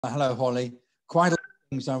Hello, Holly. Quite a lot of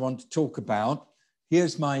things I want to talk about.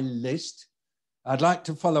 Here's my list. I'd like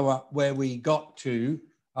to follow up where we got to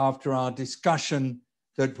after our discussion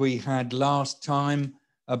that we had last time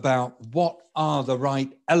about what are the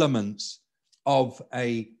right elements of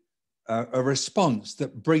a response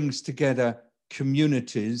that brings together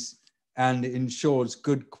communities and ensures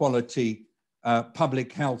good quality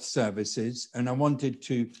public health services. And I wanted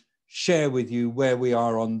to share with you where we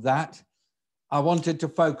are on that. I wanted to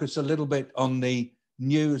focus a little bit on the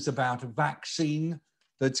news about a vaccine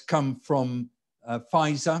that's come from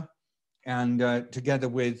Pfizer, and together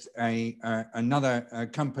with another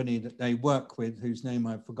company that they work with, whose name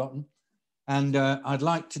I've forgotten. And I'd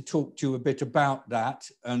like to talk to you a bit about that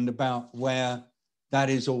and about where that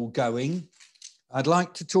is all going. I'd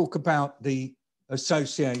like to talk about the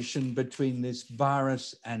association between this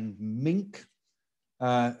virus and mink.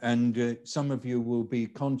 Some of you will be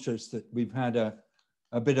conscious that we've had a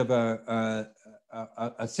bit of a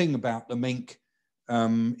thing about the mink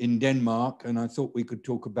in Denmark, and I thought we could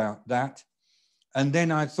talk about that. And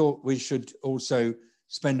then I thought we should also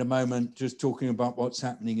spend a moment just talking about what's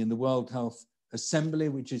happening in the World Health Assembly,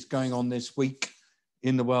 which is going on this week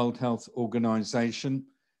in the World Health Organization.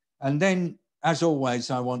 And then, as always,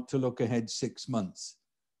 I want to look ahead 6 months.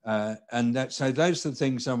 So those are the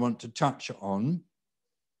things I want to touch on.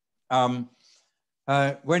 I've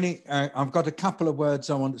got a couple of words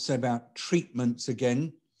I want to say about treatments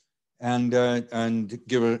again, and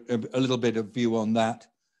give a little bit of view on that.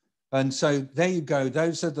 And so there you go.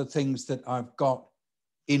 Those are the things that I've got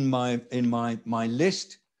in my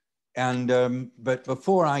list. And but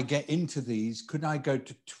before I get into these, could I go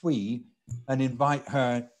to Twee and invite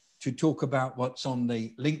her to talk about what's on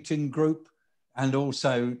the LinkedIn group, and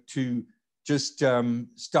also to just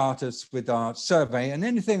start us with our survey and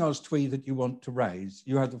anything else, Twee, that you want to raise.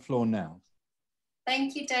 You have the floor now.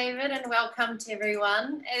 Thank you, David, and welcome to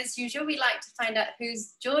everyone. As usual, we like to find out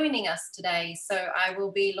who's joining us today, so I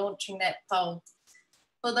will be launching that poll.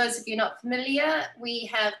 For those of you not familiar, we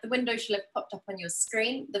have the window should have popped up on your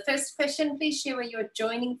screen. The first question, please share where you're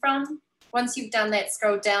joining from. Once you've done that,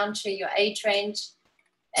 scroll down, share your age range.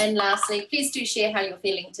 And lastly, please do share how you're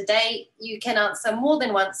feeling today. You can answer more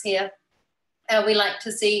than once here. We like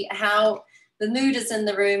to see how the mood is in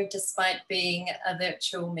the room despite being a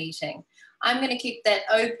virtual meeting. I'm going to keep that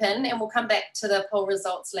open and we'll come back to the poll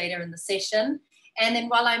results later in the session. And then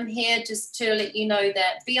while I'm here, just to let you know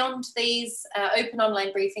that beyond these open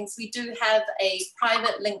online briefings, we do have a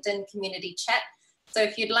private LinkedIn community chat. So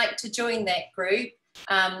if you'd like to join that group,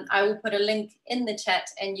 I will put a link in the chat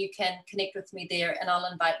and you can connect with me there and I'll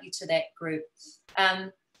invite you to that group.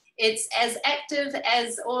 It's as active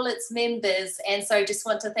as all its members, and so just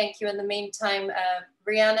want to thank you in the meantime.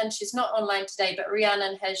 Rhiannon, she's not online today, but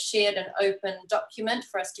Rhiannon has shared an open document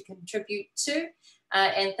for us to contribute to,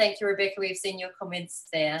 and thank you, Rebecca, we've seen your comments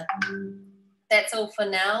there. That's all for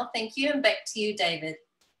now, thank you, and back to you, David.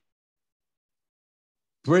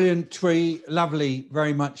 Brilliant, Twee, lovely,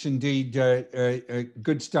 very much indeed,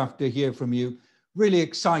 good stuff to hear from you. Really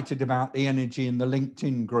excited about the energy in the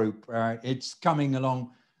LinkedIn group. It's coming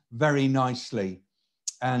along very nicely.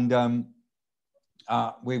 And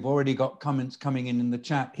we've already got comments coming in the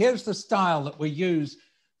chat. Here's the style that we use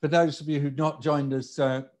for those of you who've not joined us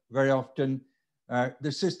very often.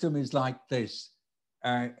 The system is like this.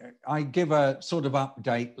 I give a sort of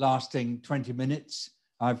update lasting 20 minutes.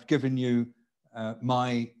 I've given you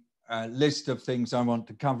my list of things I want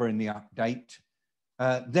to cover in the update.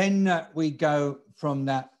 Then we go from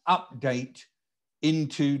that update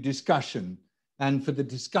into discussion. And for the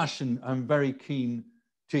discussion, I'm very keen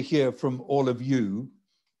to hear from all of you.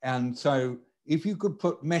 And so if you could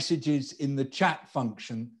put messages in the chat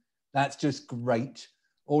function, that's just great.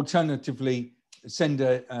 Alternatively, send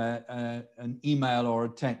an email or a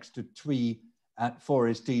text to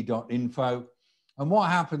twee@4sd.info. And what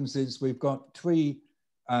happens is we've got Twee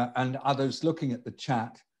and others looking at the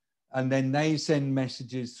chat, and then they send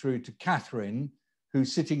messages through to Catherine,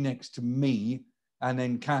 who's sitting next to me, and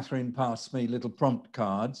then Catherine passed me little prompt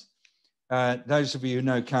cards. Those of you who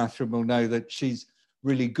know Catherine will know that she's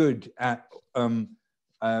really good at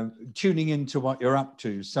tuning into what you're up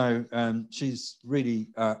to. So she's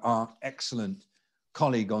really our excellent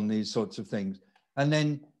colleague on these sorts of things. And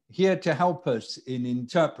then here to help us in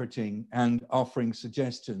interpreting and offering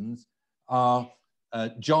suggestions are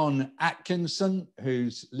John Atkinson,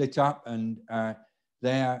 who's lit up, and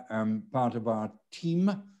they're part of our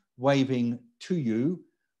team, waving to you.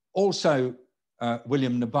 Also,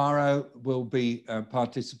 William Nabarro will be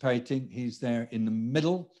participating. He's there in the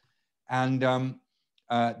middle. And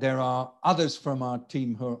there are others from our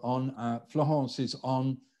team who are on. Florence is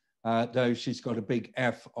on, though she's got a big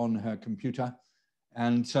F on her computer.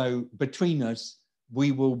 And so between us,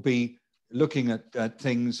 we will be looking at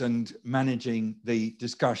things and managing the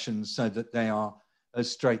discussions so that they are as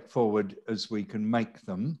straightforward as we can make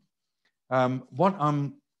them. What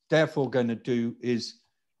I'm therefore going to do is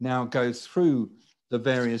now go through the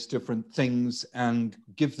various different things and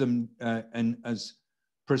give them in as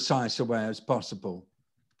precise a way as possible.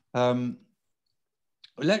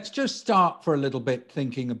 Let's just start for a little bit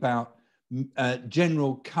thinking about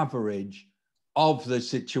general coverage of the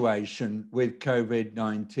situation with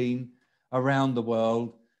COVID-19 around the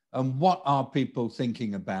world, and what are people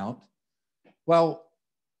thinking about? Well,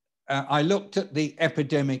 I looked at the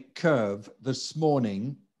epidemic curve this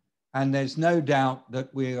morning, and there's no doubt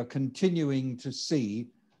that we are continuing to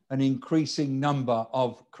see an increasing number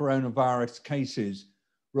of coronavirus cases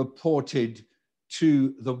reported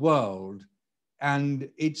to the world, and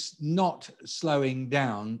it's not slowing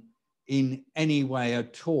down in any way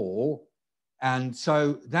at all. And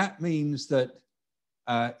so that means that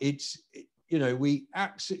we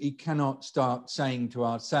absolutely cannot start saying to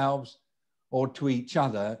ourselves or to each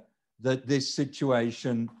other that this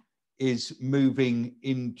situation is moving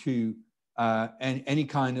into any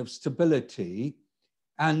kind of stability.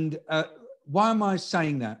 And why am I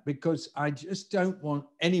saying that? Because I just don't want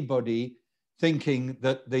anybody thinking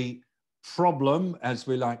that the problem, as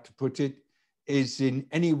we like to put it, is in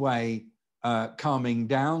any way calming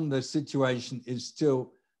down. The situation is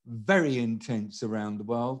still very intense around the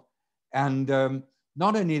world. And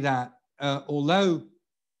not only that, although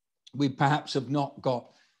we perhaps have not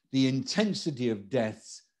got the intensity of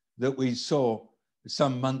deaths that we saw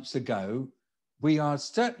some months ago, we are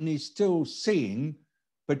certainly still seeing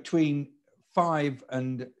between 5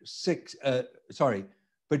 and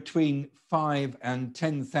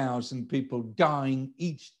 10,000 people dying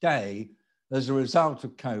each day as a result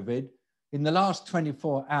of COVID. In the last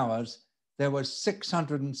 24 hours, there were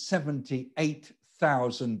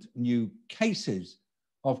 678,000 new cases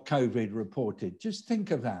of COVID reported. Just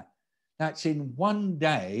think of that. That's in one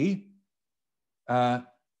day, over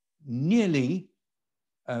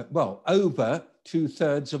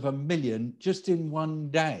 2/3 of a million just in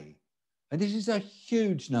one day. And this is a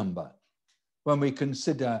huge number when we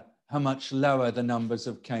consider how much lower the numbers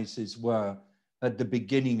of cases were at the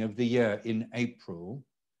beginning of the year in April.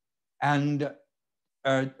 And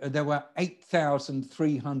there were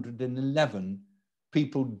 8,311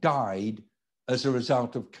 people died as a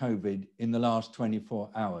result of COVID in the last 24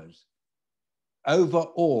 hours.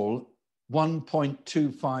 Overall,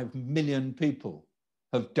 1.25 million people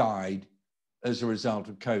have died as a result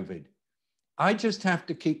of COVID. I just have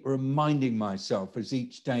to keep reminding myself as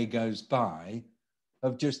each day goes by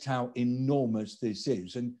of just how enormous this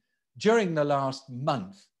is. And during the last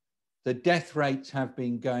month, the death rates have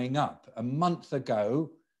been going up. A month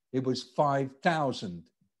ago, it was 5,000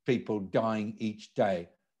 people dying each day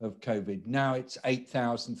of COVID. Now it's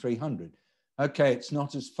 8,300. Okay, it's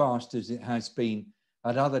not as fast as it has been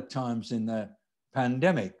at other times in the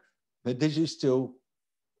pandemic, but this is still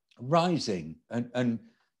rising. And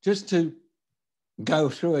just to go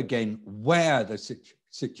through again where the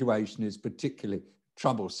situation is particularly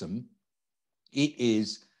troublesome, it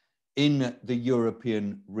is in the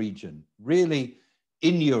European region. Really,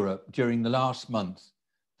 in Europe during the last month,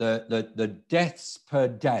 the deaths per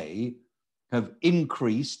day have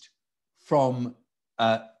increased from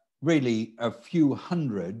really a few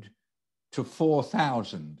hundred to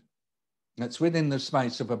 4,000. That's within the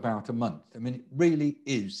space of about a month. I mean, it really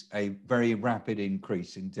is a very rapid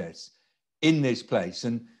increase in deaths in this place.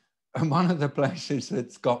 And one of the places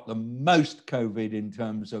that's got the most COVID in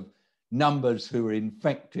terms of numbers who are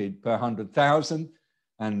infected per 100,000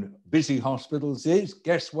 and busy hospitals is,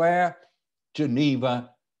 guess where?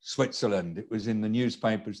 Geneva, Switzerland. It was in the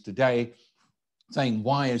newspapers today saying,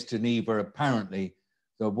 why is Geneva apparently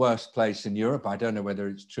the worst place in Europe? I don't know whether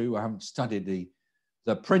it's true. I haven't studied the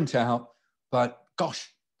printout, but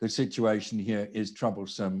gosh, the situation here is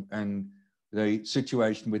troublesome, and the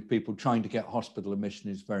situation with people trying to get hospital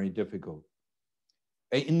admission is very difficult.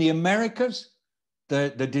 In the Americas, the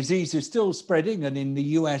disease is still spreading, and in the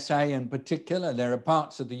USA in particular, there are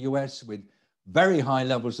parts of the US with very high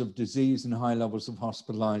levels of disease and high levels of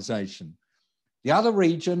hospitalization. The other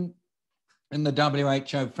region in the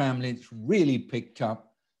WHO family that's really picked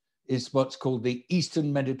up is what's called the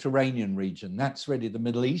Eastern Mediterranean region. That's really the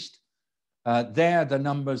Middle East. There, the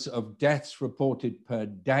numbers of deaths reported per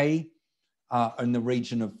day are in the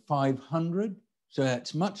region of 500. So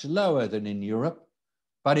that's much lower than in Europe,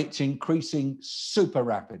 but it's increasing super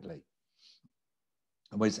rapidly.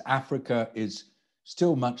 Whereas Africa is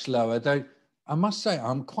still much lower, though I must say,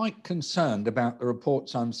 I'm quite concerned about the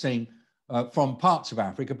reports I'm seeing from parts of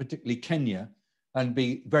Africa, particularly Kenya, and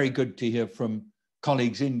be very good to hear from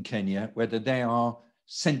colleagues in Kenya, whether they are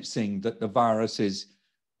sensing that the virus is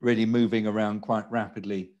really moving around quite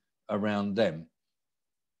rapidly around them.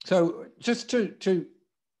 So just to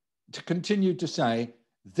continue to say,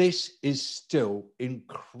 this is still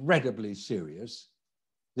incredibly serious.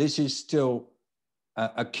 This is still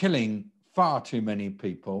killing far too many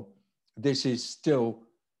people. This is still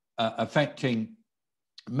affecting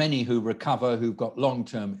many who recover, who've got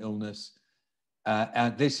long-term illness.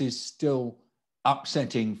 And this is still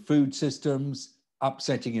upsetting food systems,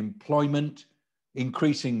 upsetting employment,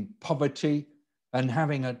 increasing poverty, and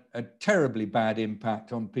having a terribly bad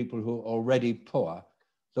impact on people who are already poor.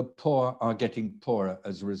 The poor are getting poorer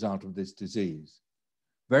as a result of this disease.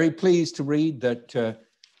 Very pleased to read that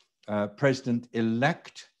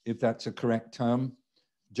President-elect, if that's a correct term,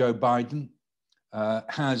 Joe Biden,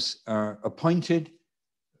 has appointed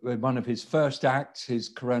with one of his first acts,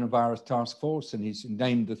 his coronavirus task force, and he's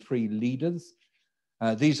named the 3 leaders.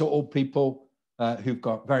 These are all people who've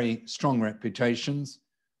got very strong reputations,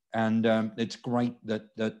 and it's great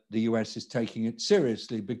that the US is taking it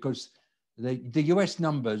seriously, because the US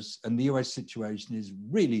numbers and the US situation is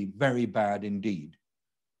really very bad indeed.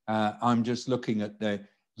 I'm just looking at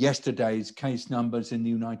yesterday's case numbers in the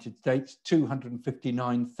United States: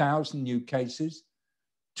 259,000 new cases,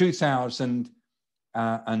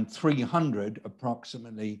 2,300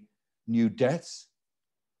 approximately new deaths.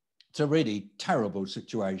 It's a really terrible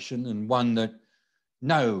situation, and one that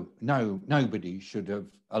nobody should have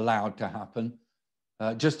allowed to happen.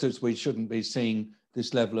 Just as we shouldn't be seeing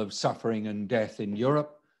this level of suffering and death in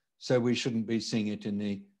Europe, so we shouldn't be seeing it in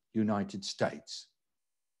the United States.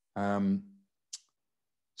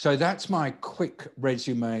 So that's my quick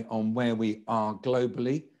resume on where we are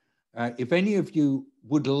globally. If any of you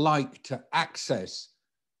would like to access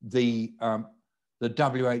the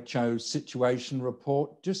WHO situation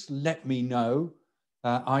report, just let me know.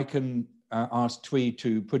 I can ask Twee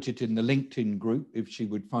to put it in the LinkedIn group if she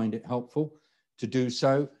would find it helpful to do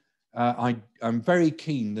so. I'm very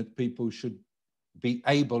keen that people should be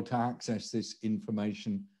able to access this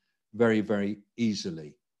information very, very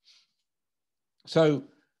easily. So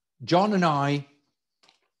John and I,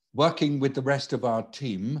 working with the rest of our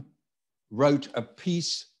team, wrote a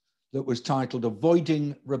piece that was titled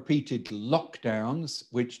 "Avoiding Repeated Lockdowns,"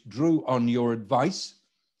 which drew on your advice.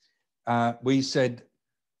 We said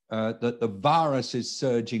that the virus is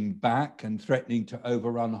surging back and threatening to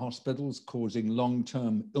overrun hospitals, causing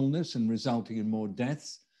long-term illness and resulting in more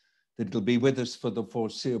deaths, that it'll be with us for the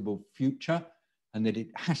foreseeable future, and that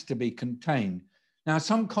it has to be contained. Now,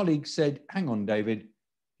 some colleagues said, hang on, David,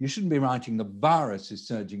 you shouldn't be writing the virus is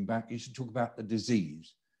surging back, you should talk about the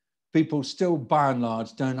disease. People still, by and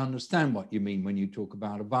large, don't understand what you mean when you talk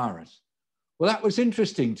about a virus. Well, that was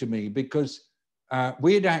interesting to me, because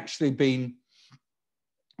we had actually been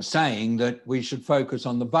saying that we should focus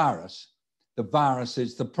on the virus. The virus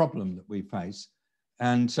is the problem that we face.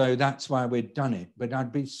 And so that's why we've done it. But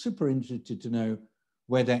I'd be super interested to know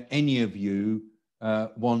whether any of you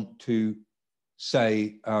want to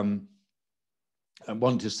say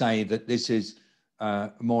that this is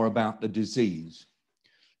more about the disease.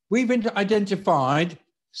 We've identified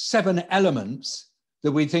 7 elements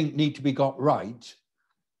that we think need to be got right.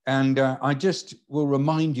 And I just will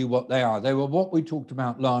remind you what they are. They were what we talked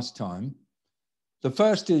about last time. The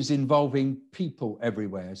first is involving people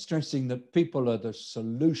everywhere, stressing that people are the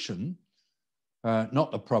solution,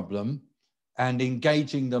 not the problem, and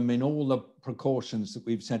engaging them in all the precautions that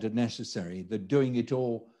we've said are necessary. They're doing it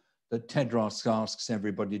all that Tedros asks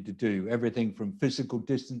everybody to do, everything from physical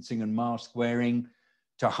distancing and mask wearing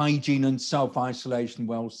to hygiene and self-isolation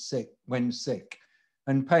when sick,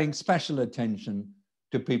 and paying special attention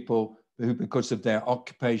to people who, because of their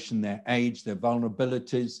occupation, their age, their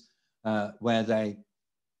vulnerabilities, where they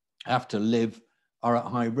have to live, are at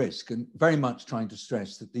high risk, and very much trying to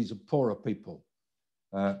stress that these are poorer people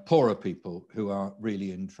who are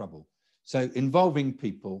really in trouble. So involving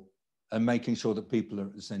people and making sure that people are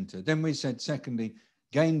at the center. Then we said, secondly,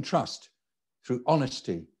 gain trust through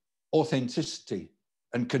honesty, authenticity,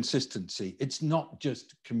 and consistency. It's not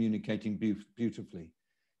just communicating beautifully.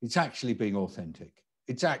 It's actually being authentic.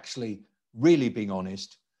 It's actually really being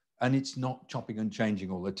honest, and it's not chopping and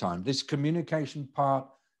changing all the time. This communication part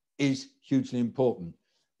is hugely important.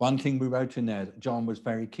 One thing we wrote in there that John was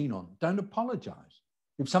very keen on: don't apologize.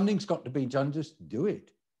 If something's got to be done, just do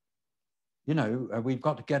it. You know, we've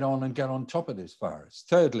got to get on top of this virus.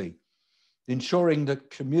 Thirdly, ensuring that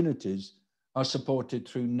communities are supported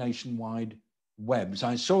through nationwide webs.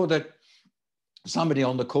 I saw that somebody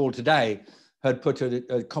on the call today had put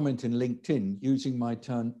a comment in LinkedIn using my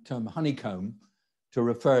term honeycomb to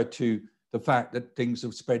refer to the fact that things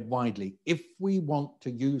have spread widely. If we want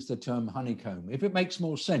to use the term honeycomb, if it makes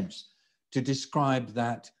more sense to describe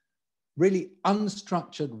that really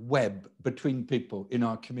unstructured web between people in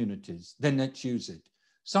our communities, then let's use it.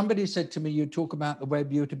 Somebody said to me, you talk about the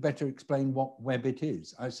web, you'd better explain what web it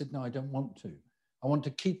is. I said, no, I don't want to. I want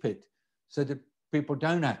to keep it so that people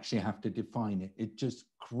don't actually have to define it. It's just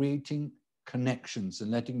creating connections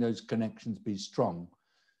and letting those connections be strong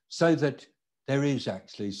so that there is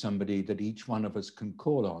actually somebody that each one of us can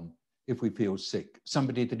call on if we feel sick,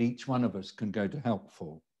 somebody that each one of us can go to help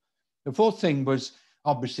for. The fourth thing was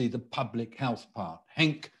obviously the public health part.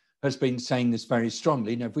 Henk has been saying this very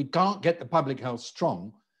strongly. Now, if we can't get the public health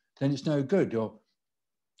strong, then it's no good. Or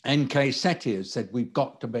N.K. Sethi has said we've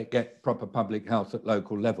got to get proper public health at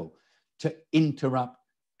local level to interrupt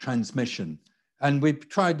transmission. And we've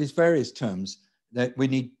tried these various terms that we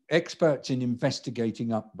need experts in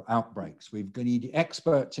investigating outbreaks. We need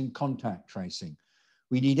experts in contact tracing.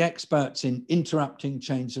 We need experts in interrupting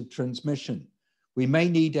chains of transmission. We may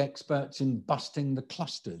need experts in busting the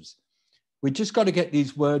clusters. We just got to get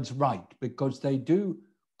these words right because they do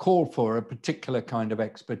call for a particular kind of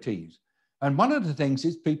expertise. And one of the things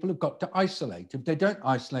is people have got to isolate. If they don't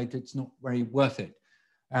isolate, it's not very worth it.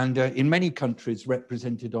 And in many countries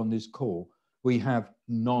represented on this call, we have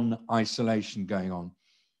non-isolation going on.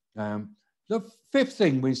 The fifth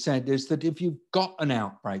thing we said is that if you've got an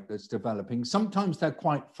outbreak that's developing, sometimes they're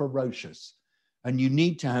quite ferocious and you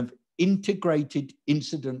need to have integrated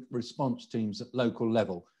incident response teams at local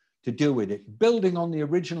level to deal with it, building on the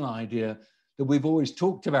original idea that we've always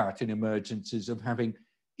talked about in emergencies of having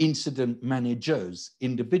incident managers,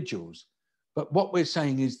 individuals. But what we're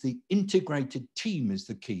saying is the integrated team is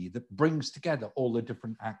the key that brings together all the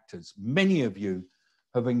different actors. Many of you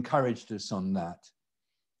have encouraged us on that.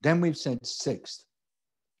 Then we've said sixth,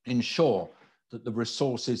 ensure that the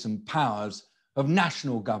resources and powers of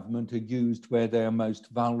national government are used where they are most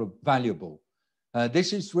valuable.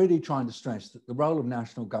 This is really trying to stress that the role of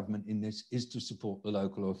national government in this is to support the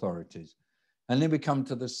local authorities. And then we come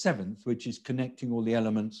to the seventh, which is connecting all the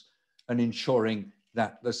elements and ensuring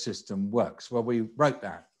that the system works. Well, we wrote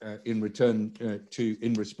that in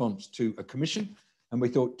response to a commission, and we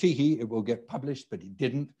thought, tee-hee, it will get published, but it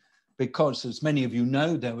didn't, because as many of you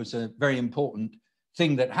know, there was a very important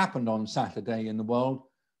thing that happened on Saturday in the world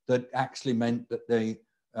that actually meant that the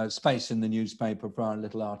space in the newspaper for our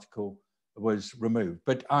little article was removed.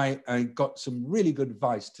 But I got some really good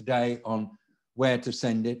advice today on where to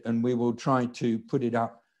send it, and we will try to put it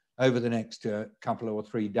up over the next couple or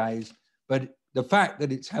 3 days. But the fact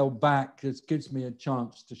that it's held back just gives me a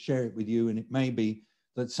chance to share it with you, and it may be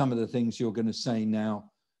that some of the things you're going to say now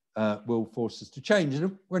will force us to change.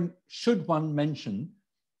 And should one mention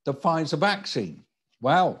the Pfizer vaccine?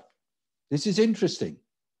 Well, this is interesting.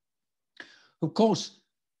 Of course,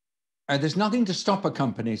 there's nothing to stop a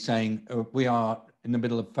company saying we are in the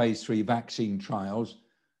middle of phase 3 vaccine trials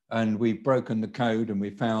and we've broken the code and we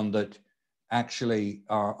found that actually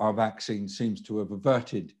our vaccine seems to have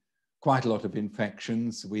averted quite a lot of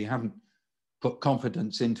infections. We haven't put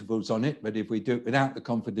confidence intervals on it, but if we do it without the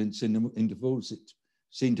confidence intervals, it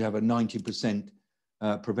seemed to have a 90%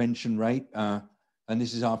 prevention rate. And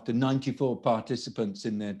this is after 94 participants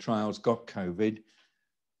in their trials got COVID.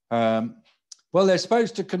 Well, they're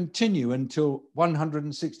supposed to continue until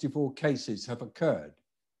 164 cases have occurred.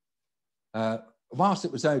 Whilst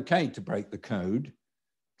it was okay to break the code,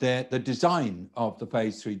 the design of the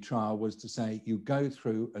phase 3 trial was to say you go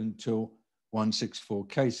through until 164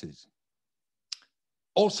 cases.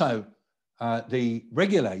 Also, the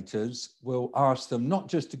regulators will ask them not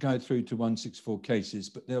just to go through to 164 cases,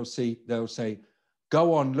 but they'll say,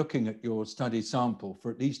 go on looking at your study sample for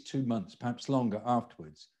at least 2 months, perhaps longer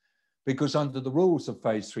afterwards. Because under the rules of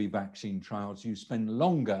phase 3 vaccine trials, you spend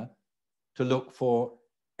longer to look for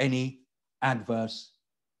any adverse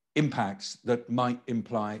impacts that might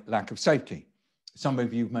imply lack of safety. Some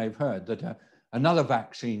of you may have heard that another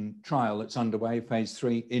vaccine trial that's underway, phase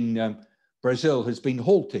 3 in Brazil, has been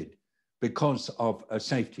halted because of a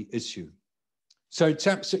safety issue. So it's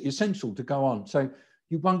absolutely essential to go on. So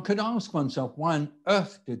one could ask oneself, why on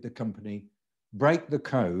earth did the company break the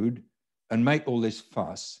code and make all this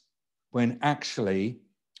fuss when actually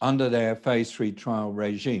under their phase 3 trial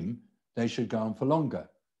regime, they should go on for longer?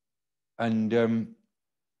 And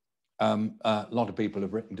a lot of people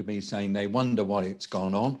have written to me saying they wonder why it's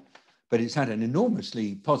gone on, but it's had an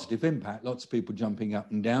enormously positive impact. Lots of people jumping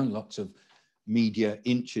up and down, lots of media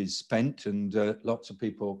inches spent, and lots of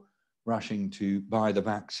people rushing to buy the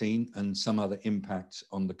vaccine and some other impacts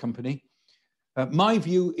on the company. My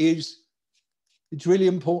view is it's really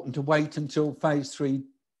important to wait until phase 3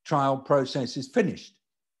 trial process is finished.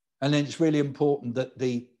 And then it's really important that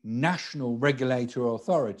the national regulatory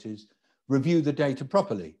authorities review the data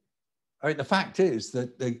properly. I mean, the fact is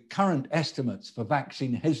that the current estimates for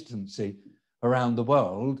vaccine hesitancy around the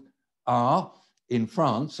world are, in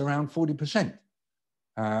France, around 40%.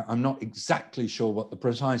 I'm not exactly sure what the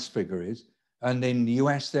precise figure is. And in the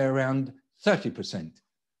US, they're around 30%.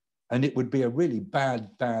 And it would be a really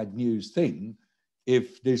bad news thing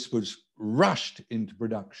if this was rushed into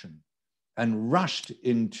production and rushed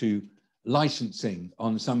into licensing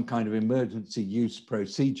on some kind of emergency use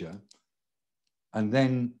procedure. And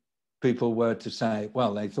then people were to say,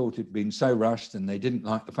 well, they thought it'd been so rushed and they didn't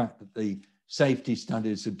like the fact that the safety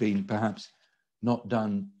studies had been perhaps not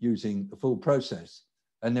done using the full process.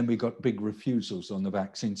 And then we got big refusals on the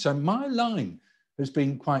vaccine. So my line has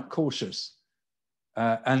been quite cautious.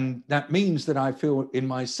 And that means that I feel in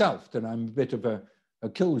myself that I'm a bit of a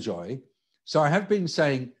killjoy. So I have been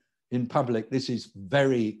saying in public, this is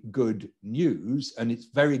very good news. And it's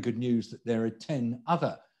very good news that there are 10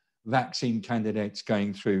 other vaccine candidates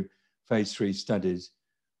going through phase 3 studies.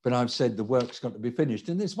 But I've said the work's got to be finished.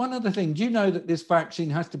 And there's one other thing. Do you know that this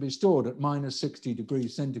vaccine has to be stored at -60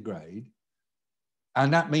 degrees centigrade?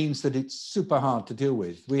 And that means that it's super hard to deal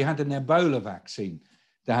with. We had an Ebola vaccine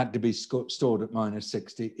that had to be stored at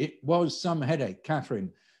 -60. It was some headache.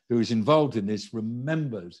 Catherine, who was involved in this,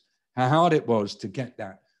 remembers how hard it was to get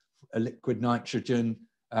that liquid nitrogen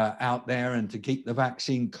out there and to keep the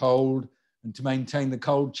vaccine cold and to maintain the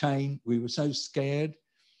cold chain. We were so scared.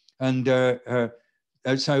 And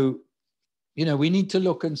so, you know, we need to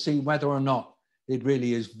look and see whether or not it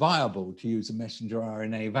really is viable to use a messenger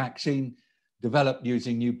RNA vaccine developed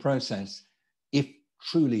using new process, if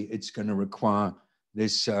truly it's going to require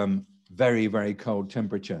this very, very cold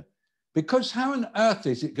temperature. Because how on earth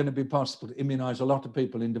is it going to be possible to immunize a lot of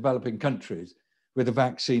people in developing countries with a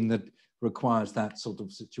vaccine that requires that sort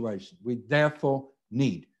of situation? We therefore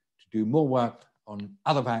need to do more work on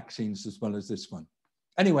other vaccines as well as this one.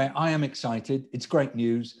 Anyway, I am excited. It's great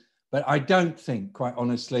news, but I don't think, quite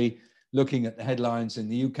honestly, looking at the headlines in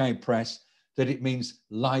the UK press, that it means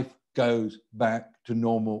life goes back to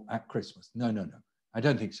normal at Christmas. No. I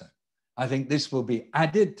don't think so. I think this will be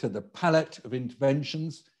added to the palette of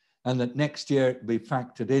interventions and that next year it will be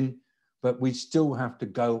factored in, but we still have to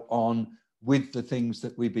go on with the things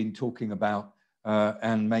that we've been talking about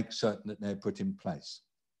and make certain that they're put in place.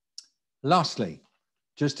 Lastly,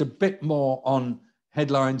 just a bit more on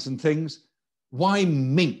headlines and things. Why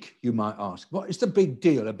mink, you might ask? What is the big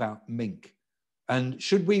deal about mink? And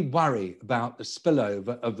should we worry about the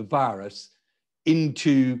spillover of the virus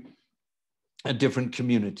into different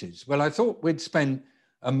communities? Well, I thought we'd spend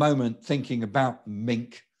a moment thinking about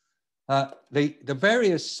mink. The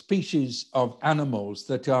various species of animals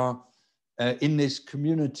that are in this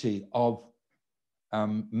community of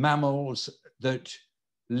mammals that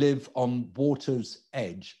live on water's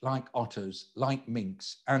edge, like otters, like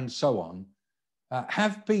minks, and so on,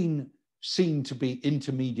 have been seen to be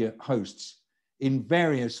intermediate hosts in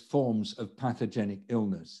various forms of pathogenic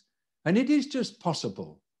illness. And it is just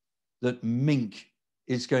possible that mink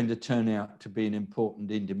is going to turn out to be an important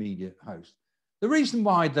intermediate host. The reason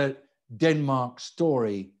why the Denmark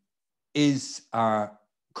story is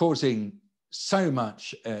causing so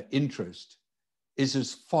much interest is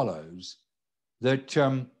as follows, that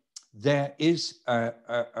there is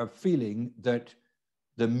a feeling that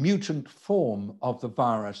the mutant form of the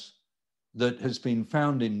virus that has been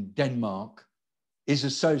found in Denmark is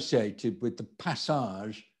associated with the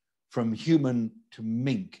passage from human to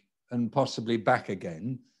mink and possibly back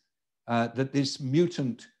again, that this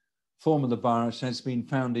mutant form of the virus has been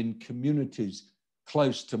found in communities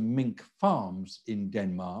close to mink farms in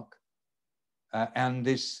Denmark. And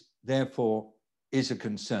this, therefore, is a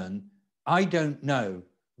concern. I don't know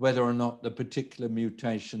whether or not the particular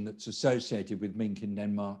mutation that's associated with mink in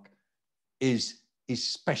Denmark is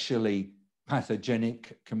especially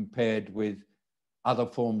pathogenic compared with other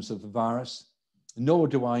forms of the virus, nor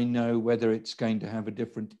do I know whether it's going to have a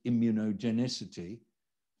different immunogenicity.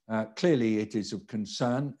 Clearly, it is of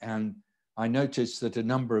concern, and I noticed that a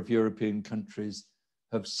number of European countries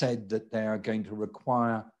have said that they are going to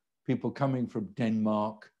require people coming from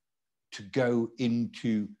Denmark to go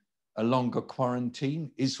into a longer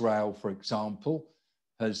quarantine. Israel, for example,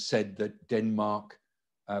 has said that Denmark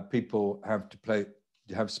people have to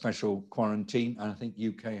have special quarantine, and I think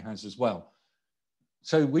UK has as well.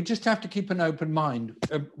 So we just have to keep an open mind.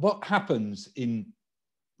 What happens in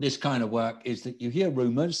this kind of work is that you hear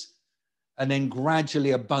rumors, and then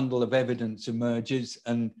gradually a bundle of evidence emerges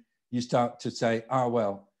and you start to say, oh,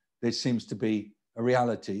 well, this seems to be a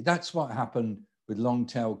reality. That's what happened with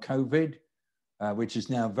long-tail COVID, which is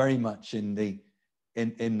now very much in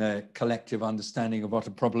the collective understanding of what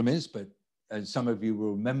a problem is. But as some of you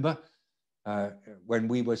will remember, when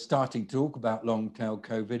we were starting to talk about long-tail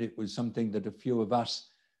COVID, it was something that a few of us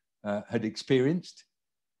had experienced.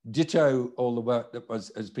 Ditto all the work that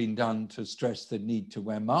has been done to stress the need to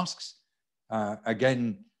wear masks.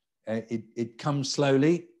 Again, it comes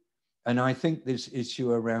slowly. And I think this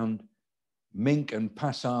issue around mink and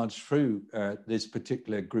passage through this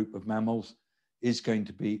particular group of mammals is going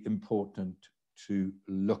to be important to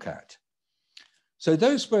look at. So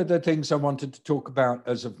those were the things I wanted to talk about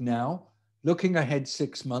as of now. Looking ahead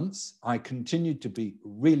 6 months, I continue to be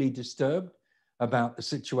really disturbed about the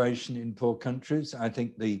situation in poor countries. I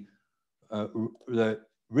think the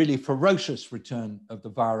really ferocious return of the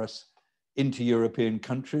virus into European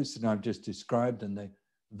countries that I've just described, and the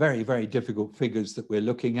very, very difficult figures that we're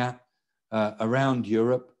looking at around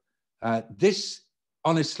Europe. This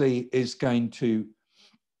honestly is going to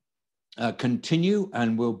continue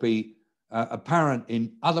and will be apparent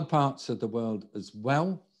in other parts of the world as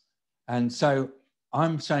well. And so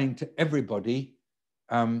I'm saying to everybody,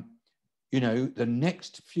 you know, the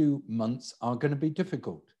next few months are going to be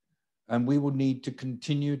difficult, and we will need to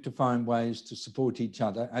continue to find ways to support each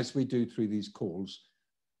other as we do through these calls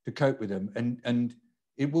to cope with them. And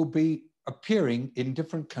it will be appearing in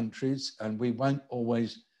different countries, and we won't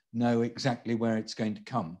always know exactly where it's going to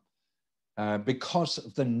come because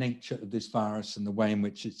of the nature of this virus and the way in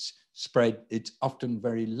which it's spread. It's often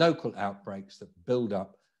very local outbreaks that build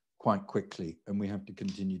up quite quickly, and we have to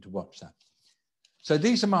continue to watch that. So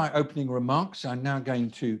these are my opening remarks. I'm now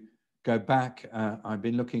going to go back. I've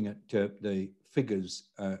been looking at the figures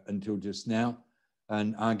until just now,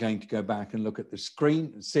 and I'm going to go back and look at the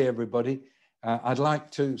screen and see everybody. I'd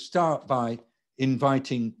like to start by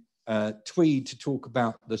inviting Tweed to talk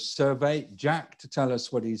about the survey, Jack to tell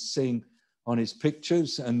us what he's seeing on his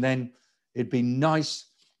pictures, and then it'd be nice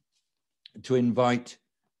to invite,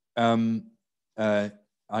 I'd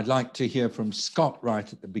like to hear from Scott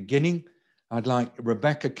right at the beginning. I'd like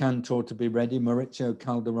Rebecca Cantor to be ready, Maurizio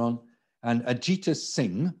Calderon, and Ajita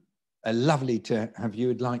Singh. Lovely to have you.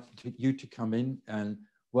 I'd like you to come in and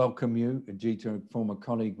welcome you. Ajita, a former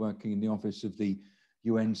colleague working in the office of the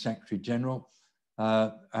UN Secretary General.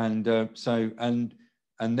 And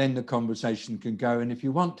then the conversation can go. And if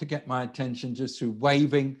you want to get my attention just through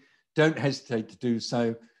waving, don't hesitate to do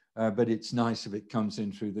so. But it's nice if it comes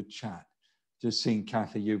in through the chat. Just seeing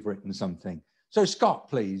Kathy, you've written something. So Scott,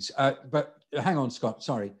 please. But hang on, Scott,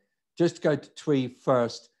 sorry. Just go to Twee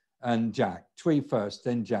first and Jack. Twee first,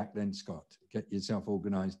 then Jack, then Scott. Get yourself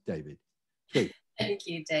organized, David. Twee. Thank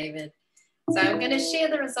you, David. So I'm going to share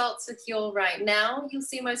the results with you all right now. You'll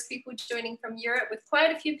see most people joining from Europe, with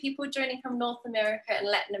quite a few people joining from North America and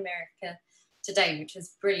Latin America today, which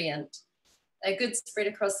is brilliant. A good spread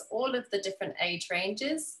across all of the different age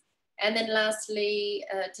ranges. And then lastly,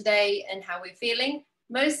 today and how we're feeling,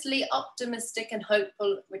 mostly optimistic and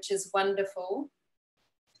hopeful, which is wonderful.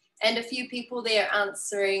 And a few people there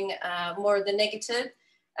answering more of the negative,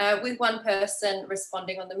 with one person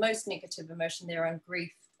responding on the most negative emotion there on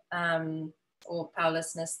grief or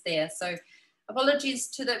powerlessness there. So apologies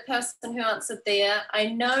to the person who answered there. I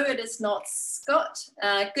know it is not Scott.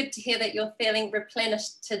 Good to hear that you're feeling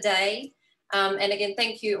replenished today. And again,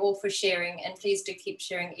 thank you all for sharing, and please do keep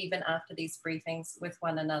sharing even after these briefings with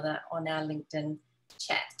one another on our LinkedIn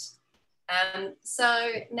chat.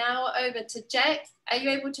 So now over to Jack. Are you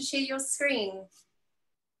able to share your screen?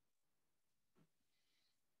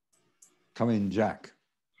 Come in, Jack.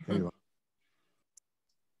 Here you are.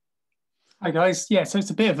 Hi guys. Yeah, so it's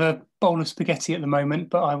a bit of a bowl of spaghetti at the moment,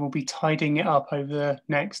 but I will be tidying it up over the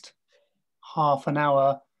next half an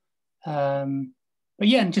hour. But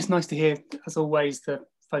yeah, and just nice to hear, as always, the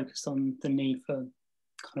focus on the need for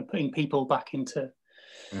kind of putting people back into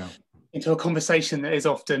a conversation that is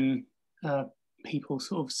often people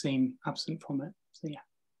sort of seem absent from it. So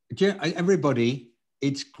yeah. Everybody,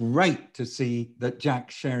 it's great to see that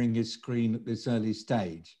Jack's sharing his screen at this early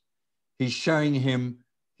stage. He's showing him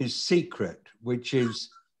his secret, which is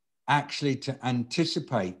actually to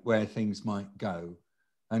anticipate where things might go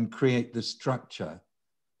and create the structure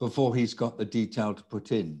before he's got the detail to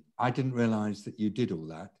put in. I didn't realize that you did all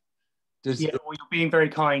that. Well, you're being very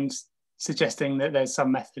kind, suggesting that there's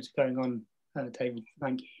some method going on, David.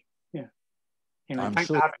 Thank you. Yeah. Thanks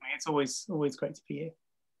for having me. It's always great to be here.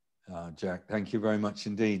 Oh, Jack, thank you very much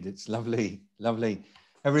indeed. It's lovely, lovely.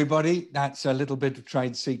 Everybody, that's a little bit of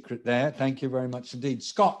trade secret there. Thank you very much indeed.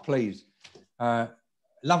 Scott, please.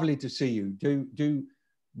 Lovely to see you. Do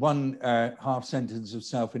one half sentence of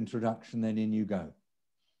self-introduction, then in you go.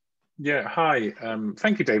 Yeah, hi.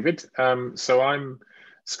 Thank you, David. So I'm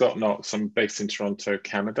Scott Knox. I'm based in Toronto,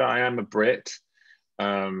 Canada. I am a Brit.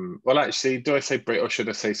 Well, actually, do I say Brit or should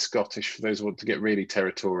I say Scottish for those who want to get really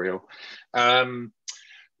territorial?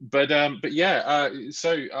 But yeah,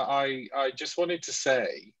 so I just wanted to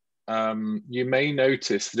say, you may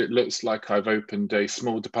notice that it looks like I've opened a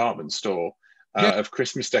small department store of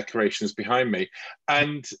Christmas decorations behind me.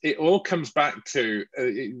 And it all comes back to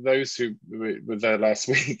those who were there last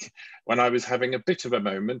week when I was having a bit of a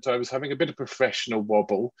moment. I was having a bit of professional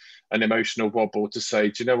wobble, an emotional wobble to say,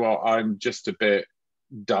 do you know what, I'm just a bit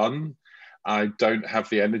done. I don't have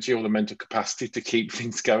the energy or the mental capacity to keep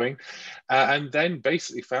things going. And then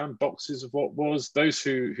basically found boxes of what was, those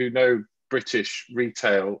who know British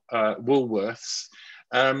retail, Woolworths.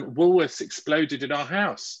 Woolworths exploded in our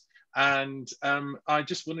house. And I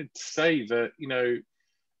just wanted to say that, you know,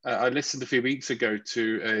 I listened a few weeks ago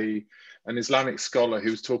to an Islamic scholar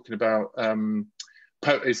who was talking about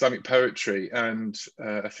Islamic poetry. And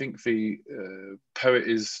I think the poet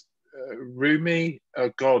is Rumi.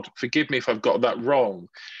 God, forgive me if I've got that wrong.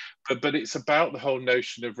 But it's about the whole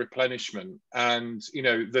notion of replenishment. And, you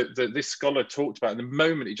know, this scholar talked about, and the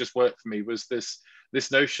moment it just worked for me was this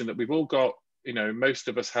notion that we've all got, you know, most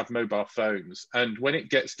of us have mobile phones. And when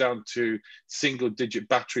it gets down to single digit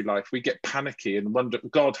battery life, we get panicky and wonder,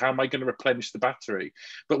 God, how am I going to replenish the battery?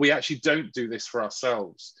 But we actually don't do this for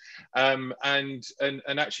ourselves. And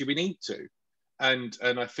actually we need to. And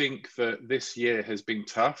I think that this year has been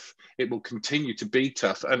tough. It will continue to be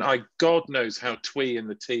tough. And God knows how Twee and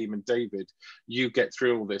the team and David, you get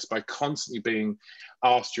through all this by constantly being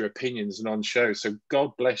asked your opinions and on show. So God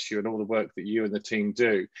bless you and all the work that you and the team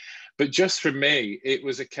do. But just for me, it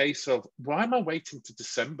was a case of, why am I waiting to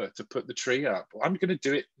December to put the tree up? I'm going to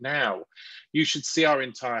do it now. You should see our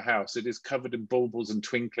entire house. It is covered in baubles and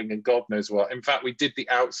twinkling and God knows what. In fact, we did the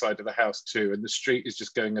outside of the house too. And the street is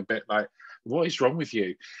just going a bit like, what is wrong with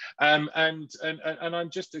you? And I'm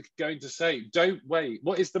just going to say, don't wait.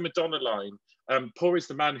 What is the Madonna line? Poor is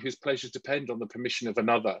the man whose pleasures depend on the permission of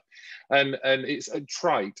another. And it's a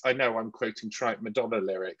trite. I know I'm quoting trite Madonna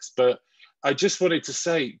lyrics, but I just wanted to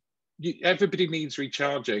say, everybody needs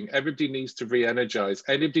recharging. Everybody needs to re-energize.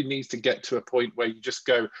 Everybody needs to get to a point where you just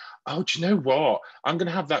go, oh, do you know what? I'm going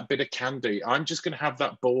to have that bit of candy. I'm just going to have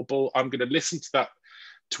that bauble. I'm going to listen to that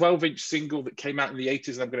 12-inch single that came out in the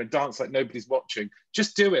 80s and I'm going to dance like nobody's watching.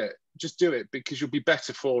 Just do it. Just do it because you'll be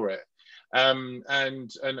better for it. And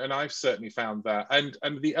I've certainly found that. And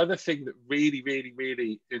the other thing that really, really,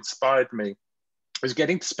 really inspired me was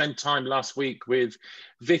getting to spend time last week with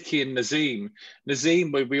Vicky and Nazim.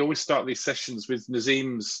 Nazim, we always start these sessions with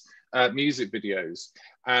Nazim's music videos.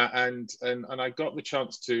 And I got the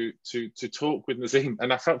chance to talk with Nazim,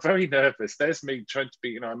 and I felt very nervous. There's me trying to be,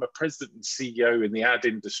 you know, I'm a president and CEO in the ad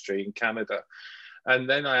industry in Canada. And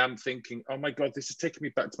then I am thinking, oh my God, this is taking me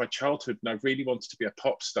back to my childhood and I really wanted to be a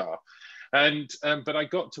pop star. But I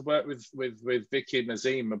got to work with Vicky and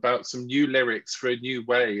Nazim about some new lyrics for a new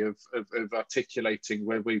way of articulating,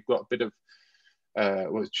 where we've got a bit of,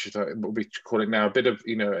 what we call it now, a bit of,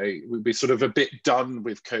 you know, we're sort of a bit done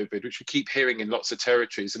with COVID, which we keep hearing in lots of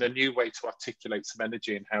territories, and a new way to articulate some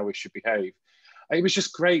energy and how we should behave. It was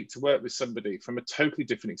just great to work with somebody from a totally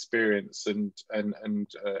different experience and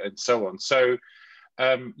so on. So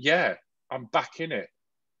yeah, I'm back in it.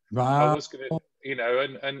 Wow. I was going to, you know,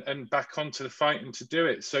 and back onto the fighting to do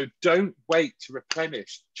it. So don't wait to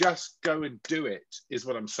replenish. Just go and do it, is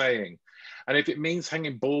what I'm saying. And if it means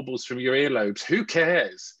hanging baubles from your earlobes, who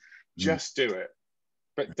cares? Just do it.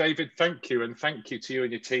 But David, thank you. And thank you to you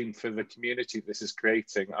and your team for the community this is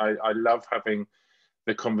creating. I love having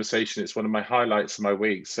the conversation. It's one of my highlights of my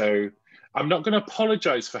week. So I'm not going to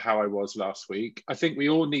apologize for how I was last week. I think we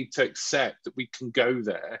all need to accept that we can go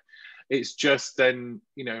there. It's just then,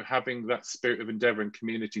 you know, having that spirit of endeavor and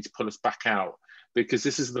community to pull us back out, because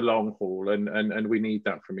this is the long haul and we need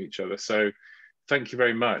that from each other. So thank you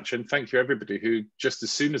very much. And thank you everybody who, just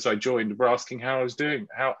as soon as I joined, were asking how I was doing,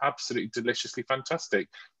 how absolutely deliciously fantastic.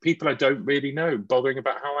 People I don't really know bothering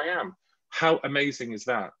about how I am. How amazing is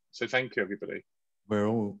that? So thank you, everybody. We're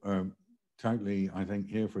all totally, I think,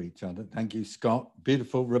 here for each other. Thank you, Scott.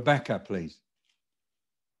 Beautiful. Rebecca, please.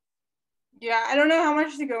 Yeah, I don't know how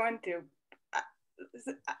much to go into.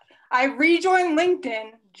 I rejoined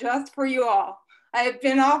LinkedIn just for you all. I have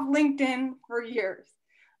been off LinkedIn for years.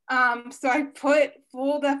 So I put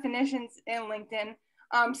full definitions in LinkedIn.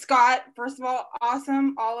 Scott, first of all,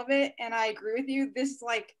 awesome, all of it. And I agree with you. This is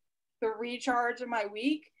like the recharge of my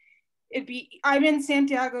week. I'm in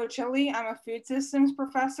Santiago, Chile. I'm a food systems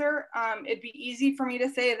professor. It'd be easy for me to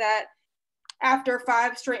say that after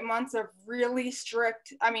 5 straight months of really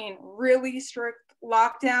strict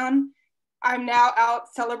lockdown, I'm now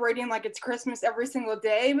out celebrating like it's Christmas every single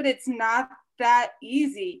day, but it's not that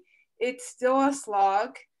easy. It's still a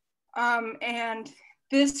slog. And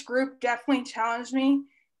this group definitely challenged me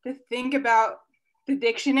to think about the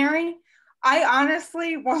dictionary. I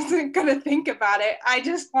honestly wasn't going to think about it. I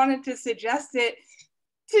just wanted to suggest it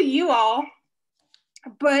to you all.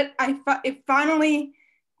 But it finally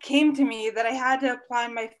came to me that I had to apply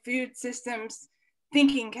my food systems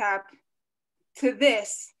thinking cap to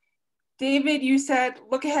this. David, you said,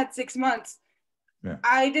 look ahead 6 months. Yeah.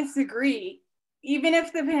 I disagree. Even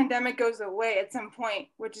if the pandemic goes away at some point,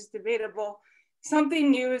 which is debatable, something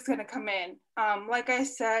new is going to come in. Like I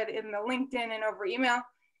said in the LinkedIn and over email,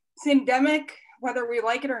 syndemic, whether we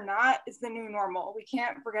like it or not, is the new normal. We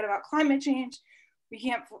can't forget about climate change. We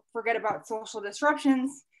can't forget about social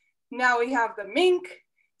disruptions. Now we have the mink.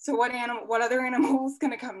 So what other animal is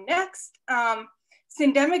going to come next?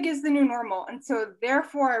 Syndemic is the new normal. And so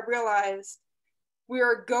therefore I realized we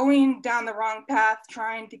are going down the wrong path,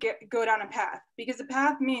 trying to go down a path, because a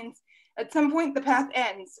path means at some point the path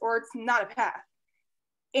ends or it's not a path.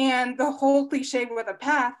 And the whole cliche with a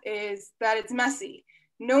path is that it's messy.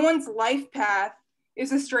 No one's life path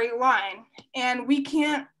is a straight line, and we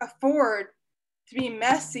can't afford to be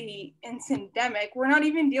messy and syndemic. We're not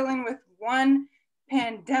even dealing with one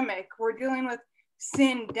pandemic, we're dealing with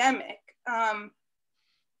syndemic.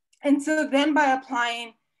 And so then by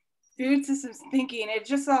applying food systems thinking,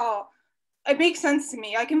 it makes sense to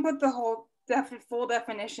me. I can put the whole full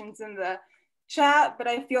definitions in the chat, but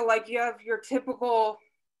I feel like you have your typical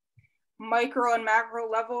micro and macro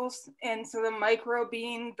levels. And so the micro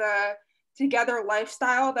being the together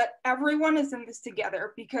lifestyle, that everyone is in this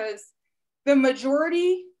together, because the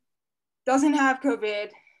majority doesn't have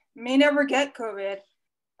COVID, may never get COVID,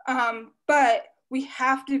 but we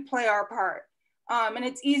have to play our part. And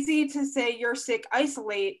it's easy to say you're sick,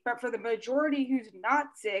 isolate, but for the majority who's not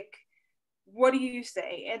sick, what do you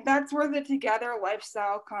say? And that's where the together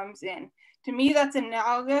lifestyle comes in. To me, that's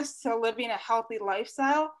analogous to living a healthy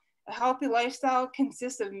lifestyle. A healthy lifestyle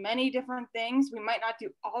consists of many different things. We might not do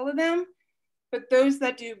all of them, but those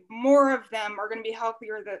that do more of them are going to be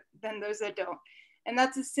healthier than those that don't. And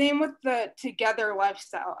that's the same with the together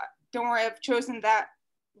lifestyle. Don't worry, I've chosen that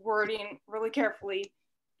wording really carefully.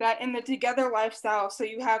 That in the together lifestyle, so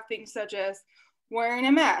you have things such as wearing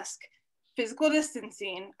a mask, physical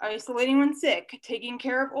distancing, isolating when sick, taking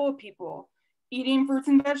care of old people, eating fruits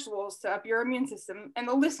and vegetables to up your immune system, and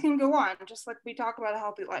the list can go on, just like we talk about a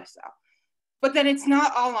healthy lifestyle. But then it's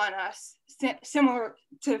not all on us. Similar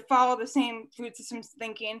to follow the same food systems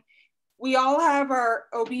thinking, we all have our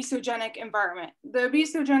obesogenic environment. The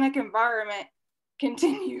obesogenic environment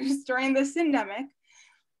continues during the syndemic,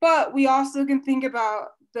 but we also can think about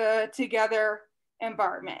the together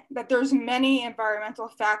environment, that there's many environmental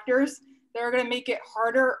factors that are going to make it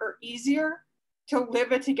harder or easier to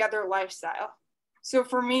live a together lifestyle. So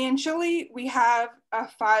for me in Chile, we have a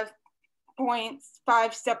 5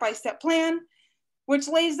 step-by-step plan, which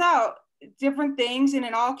lays out different things, and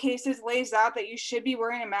in all cases lays out that you should be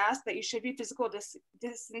wearing a mask, that you should be physical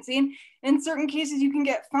distancing. In certain cases, you can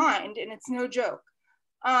get fined, and it's no joke.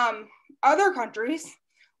 Other countries,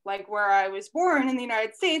 like where I was born in the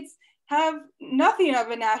United States, have nothing of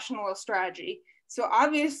a national strategy. So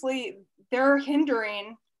obviously they're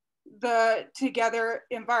hindering the together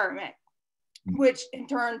environment, which in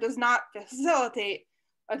turn does not facilitate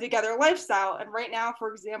a together lifestyle. And right now,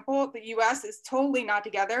 for example, the US is totally not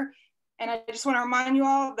together. And I just want to remind you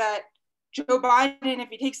all that Joe Biden, if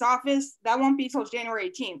he takes office, that won't be till January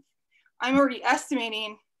 18th. I'm already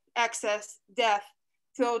estimating excess death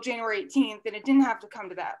till January 18th, and it didn't have to come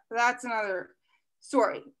to that. But that's another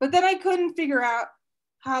story. But then I couldn't figure out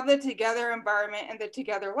how the together environment and the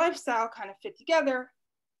together lifestyle kind of fit together.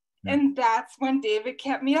 Yeah. And that's when David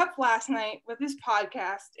kept me up last night with his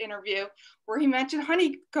podcast interview where he mentioned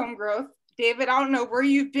honeycomb growth. David, I don't know where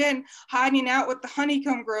you've been hiding out with the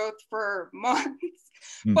honeycomb growth for months,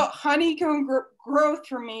 but honeycomb growth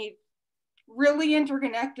for me really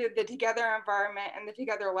interconnected the together environment and the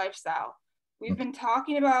together lifestyle. We've been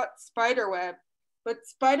talking about spiderweb, but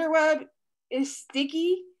spiderweb is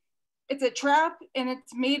sticky, it's a trap, and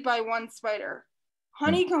it's made by one spider.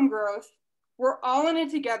 Honeycomb growth, we're all in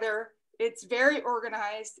it together, it's very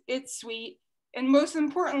organized, it's sweet, and most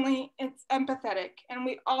importantly, it's empathetic. And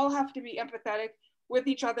we all have to be empathetic with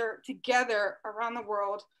each other together around the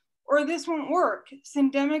world, or this won't work.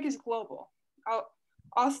 Syndemic is global.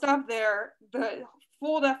 I'll stop there. The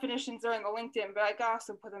full definitions are in the LinkedIn, but I can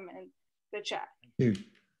also put them in the chat. Thank you.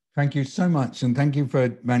 Thank you so much. And thank you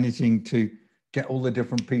for managing to get all the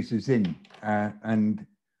different pieces in. I'm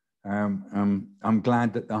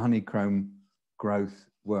glad that the honeycomb growth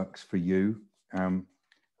works for you.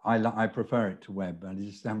 I prefer it to web, but I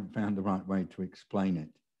just haven't found the right way to explain it.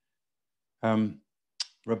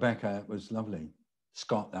 Rebecca, it was lovely.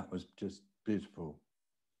 Scott, that was just beautiful,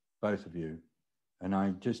 both of you. And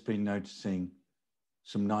I've just been noticing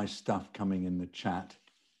some nice stuff coming in the chat.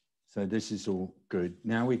 So this is all good.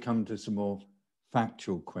 Now we come to some more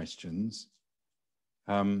factual questions.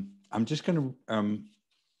 I'm just going to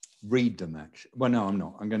read them actually. Well, no, I'm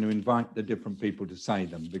not. I'm going to invite the different people to say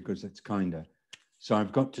them because it's kinder. So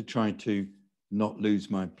I've got to try to not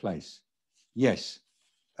lose my place. Yes,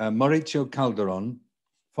 Mauricio Calderon,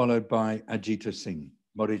 followed by Ajita Singh.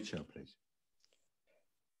 Mauricio, please.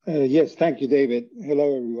 Yes, thank you, David.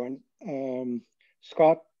 Hello, everyone.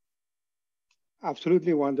 Scott,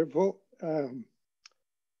 absolutely wonderful.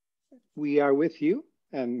 We are with you,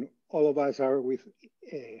 and all of us are with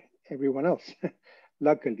everyone else.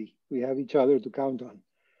 Luckily, we have each other to count on.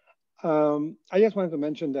 I just wanted to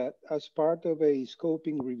mention that as part of a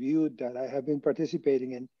scoping review that I have been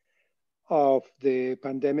participating in of the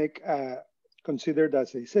pandemic, considered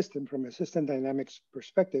as a system from a system dynamics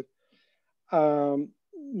perspective,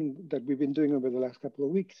 that we've been doing over the last couple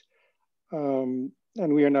of weeks. And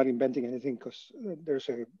we are not inventing anything because there's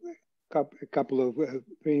a couple of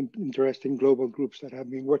very interesting global groups that have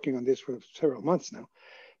been working on this for several months now.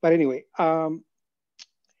 But anyway,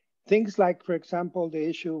 things like, for example, the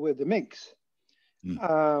issue with the minks.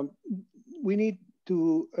 We need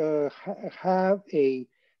to have an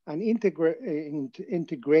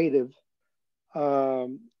integrative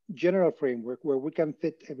general framework where we can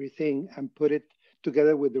fit everything and put it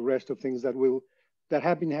together with the rest of things that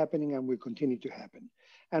have been happening and will continue to happen.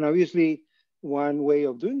 And obviously, one way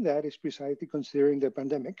of doing that is precisely considering the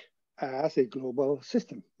pandemic as a global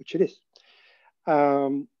system, which it is.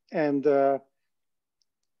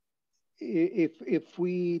 If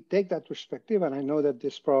we take that perspective, and I know that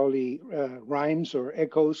this probably rhymes or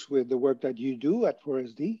echoes with the work that you do at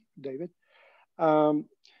 4SD, David,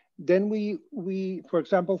 then we, for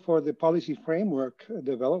example, for the policy framework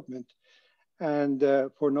development, and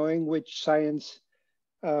for knowing which science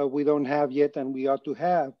we don't have yet and we ought to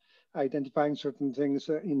have, identifying certain things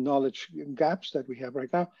in knowledge gaps that we have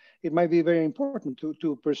right now, it might be very important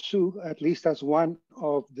to pursue, at least as one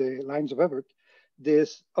of the lines of effort,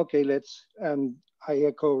 this, okay, and I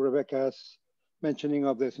echo Rebecca's mentioning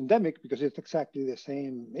of this endemic because it's exactly the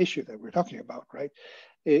same issue that we're talking about, right?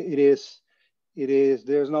 It is,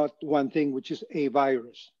 there's not one thing which is a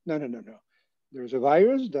virus. No. There's a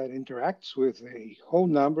virus that interacts with a whole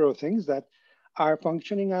number of things that are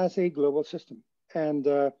functioning as a global system. And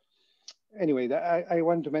anyway, I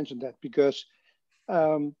wanted to mention that because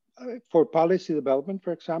for policy development,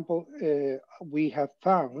 for example, we have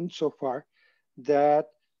found so far that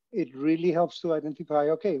it really helps to identify,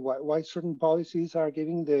 okay, why certain policies are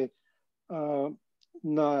giving the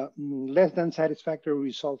less than satisfactory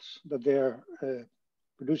results that they're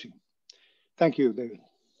producing. Thank you, David.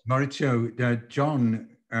 Mauricio, John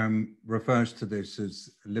refers to this as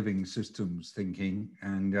living systems thinking,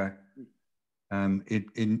 and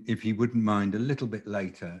if you wouldn't mind a little bit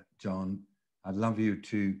later, John, I'd love you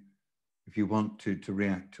to, if you want to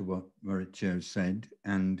react to what Mauricio said,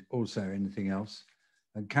 and also anything else.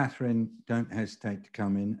 And Catherine, don't hesitate to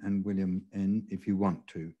come in, and William in if you want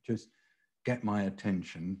to. Just get my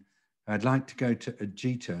attention. I'd like to go to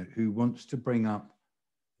Ajita, who wants to bring up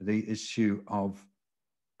the issue of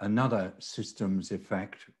another systems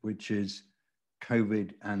effect, which is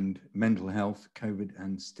COVID and mental health, COVID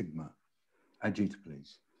and stigma. Ajita,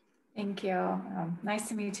 please. Thank you. Nice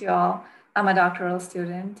to meet you all. I'm a doctoral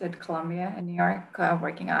student at Columbia in New York,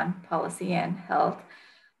 working on policy and health.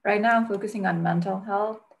 Right now, I'm focusing on mental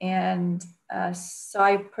health. And so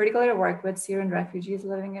I particularly work with Syrian refugees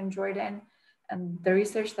living in Jordan. And the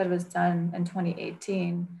research that was done in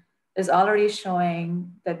 2018 is already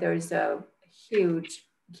showing that there's a huge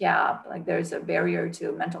gap, like there's a barrier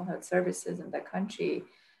to mental health services in the country.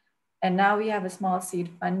 And now we have a small seed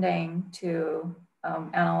funding to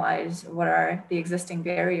analyze what are the existing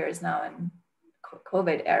barriers now in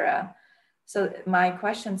COVID era. So my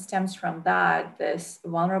question stems from that, this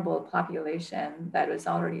vulnerable population that was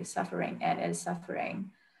already suffering and is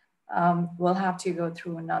suffering will have to go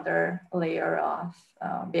through another layer of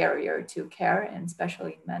barrier to care, and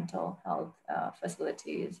especially mental health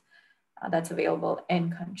facilities that's available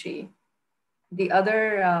in country. The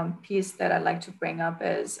other piece that I'd like to bring up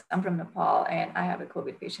is I'm from Nepal and I have a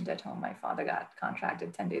COVID patient at home. My father got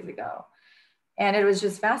contracted 10 days ago. And it was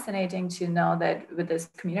just fascinating to know that with this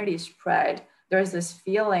community spread, there's this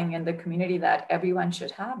feeling in the community that everyone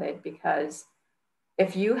should have it, because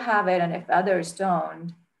if you have it and if others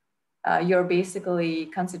don't, you're basically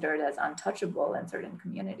considered as untouchable in certain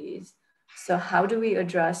communities. So how do we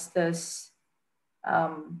address this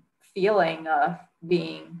feeling of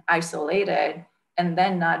being isolated and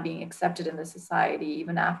then not being accepted in the society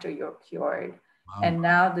even after you're cured? Wow. And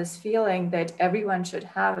now this feeling that everyone should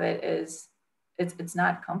have it is, it's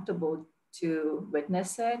not comfortable to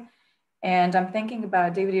witness it. And I'm thinking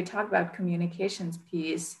about, David, you talked about communications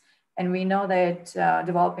piece, and we know that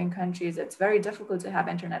developing countries, it's very difficult to have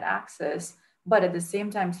internet access, but at the same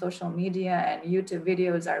time, social media and YouTube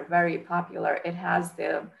videos are very popular. It has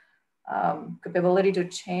the capability to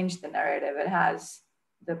change the narrative. It has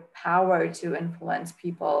the power to influence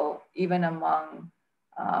people, even among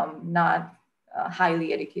not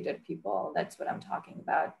highly educated people. That's what I'm talking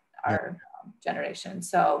about, our generation.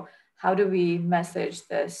 So how do we message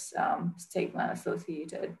this stigma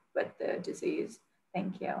associated with the disease?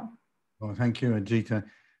 Thank you. Well, thank you, Ajita.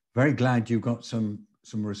 Very glad you got some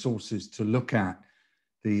resources to look at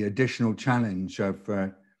the additional challenge of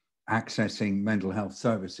accessing mental health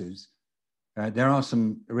services. There are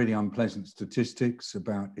some really unpleasant statistics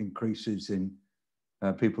about increases in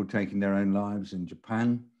people taking their own lives in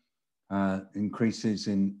Japan, increases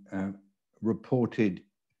in reported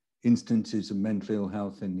instances of mental ill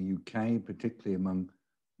health in the UK, particularly among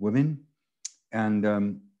women, and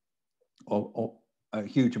a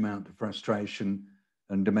huge amount of frustration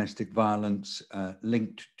and domestic violence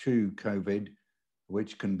linked to COVID,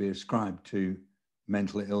 which can be ascribed to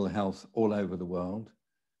mental ill health all over the world.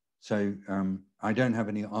 So I don't have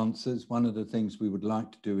any answers. One of the things we would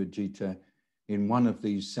like to do, Ajita, in one of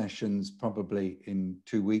these sessions, probably in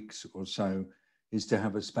 2 weeks or so, is to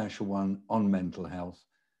have a special one on mental health.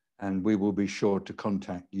 And we will be sure to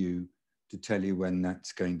contact you to tell you when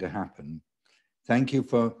that's going to happen. Thank you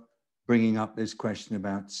for bringing up this question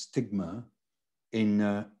about stigma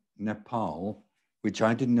in Nepal, which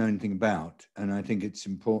I didn't know anything about. And I think it's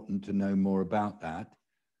important to know more about that.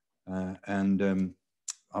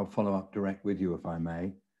 I'll follow up direct with you if I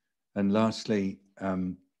may. And lastly,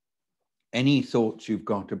 any thoughts you've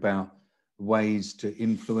got about ways to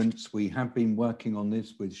influence? We have been working on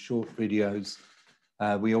this with short videos.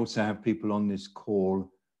 We also have people on this call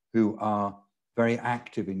who are very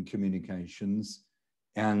active in communications.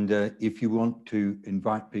 And if you want to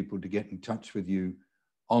invite people to get in touch with you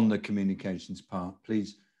on the communications part,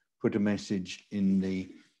 please put a message in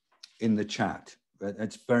the chat.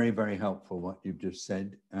 That's very, very helpful what you've just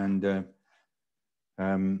said. And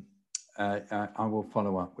I will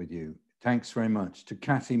follow up with you. Thanks very much. To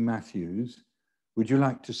Kathy Matthews, would you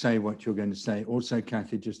like to say what you're going to say? Also,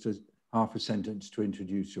 Kathy, just a half a sentence to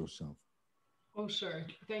introduce yourself. Oh, sure.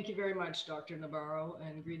 Thank you very much, Dr. Nabarro,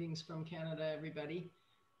 and greetings from Canada, everybody.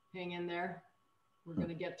 Hang in there. We're going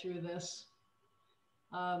to get through this.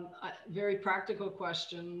 Very practical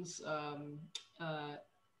questions.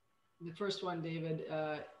 The first one, David,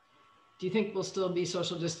 do you think we'll still be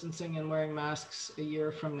social distancing and wearing masks a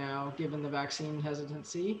year from now, given the vaccine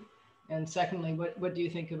hesitancy? And secondly, what do you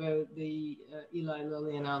think about the Eli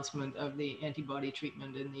Lilly announcement of the antibody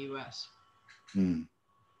treatment in the US?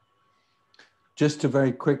 Just a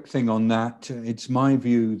very quick thing on that. It's my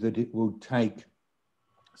view that it will take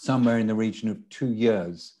somewhere in the region of 2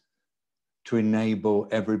 years to enable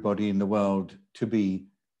everybody in the world to be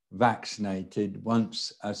vaccinated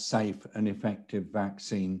once a safe and effective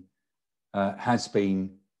vaccine has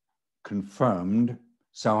been confirmed.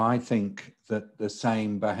 So I think that the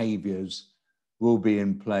same behaviors will be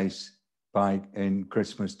in place in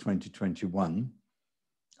Christmas 2021.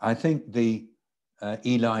 I think the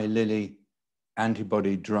Eli Lilly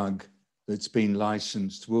antibody drug that's been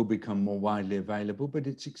licensed will become more widely available, but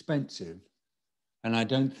it's expensive. And I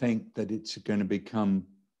don't think that it's going to become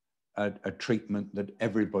a treatment that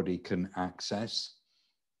everybody can access.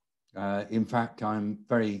 In fact, I'm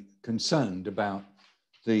very concerned about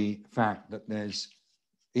the fact that there's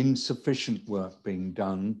insufficient work being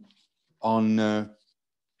done on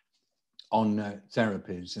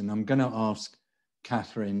therapies. And I'm going to ask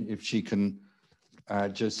Catherine if she can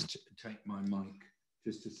just take my mic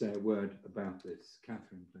just to say a word about this.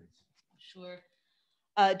 Catherine, please. Sure.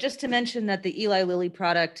 Just to mention that the Eli Lilly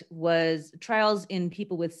product trials in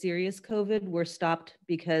people with serious COVID were stopped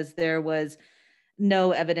because there was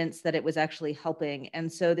no evidence that it was actually helping.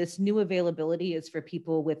 And so this new availability is for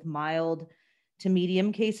people with mild to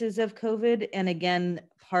medium cases of COVID. And again,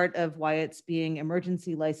 part of why it's being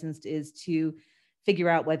emergency licensed is to figure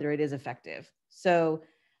out whether it is effective. So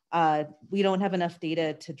we don't have enough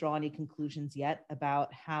data to draw any conclusions yet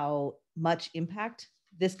about how much impact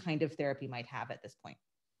this kind of therapy might have at this point.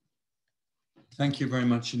 Thank you very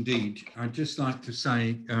much indeed. I'd just like to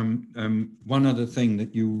say one other thing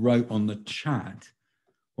that you wrote on the chat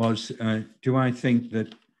was, do I think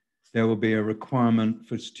that there will be a requirement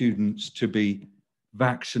for students to be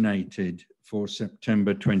vaccinated for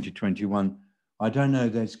September 2021? I don't know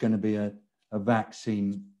there's going to be a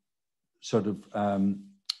vaccine sort of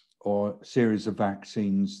or series of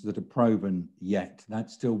vaccines that are proven yet.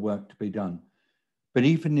 That's still work to be done. But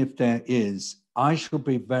even if there is, I shall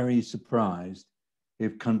be very surprised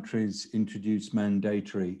if countries introduce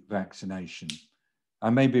mandatory vaccination.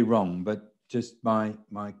 I may be wrong, but just my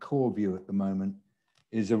core view at the moment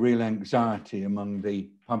is a real anxiety among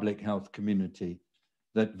the public health community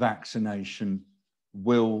that vaccination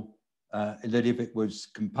will, that if it was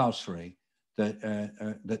compulsory,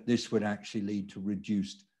 that this would actually lead to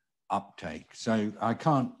reduced uptake. So I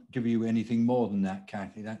can't give you anything more than that,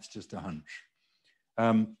 Kathy. That's just a hunch.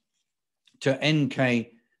 To NK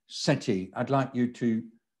Seti, I'd like you to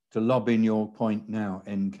lob in your point now,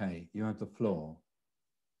 NK. You have the floor.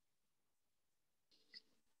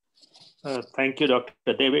 Thank you,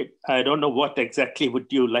 Dr. David. I don't know what exactly would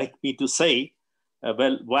you like me to say.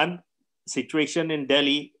 Well, one, situation in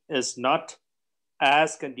Delhi is not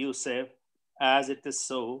as conducive as it is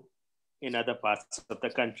so in other parts of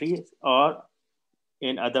the country or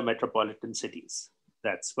in other metropolitan cities.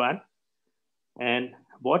 That's one. And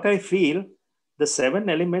what I feel, the 7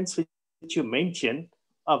 elements which you mentioned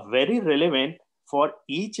are very relevant for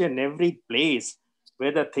each and every place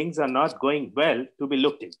where the things are not going well to be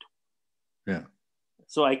looked into. Yeah.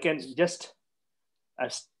 So I can just,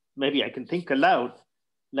 maybe I can think aloud,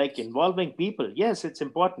 like involving people. Yes, it's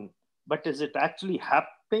important, but is it actually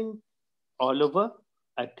happening all over?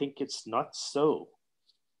 I think it's not so.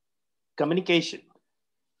 Communication.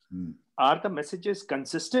 Are the messages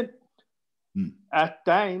consistent? At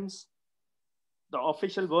times, the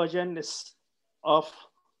official version is of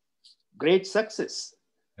great success,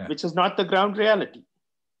 which is not the ground reality.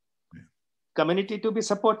 Community to be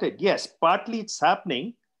supported. Yes, partly it's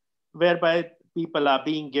happening whereby people are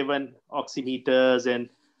being given oximeters and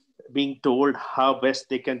being told how best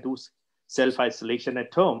they can do self-isolation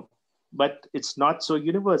at home, but it's not so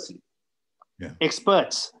universally.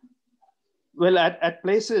 Experts. Well, at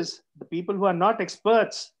places, the people who are not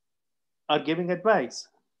experts are giving advice.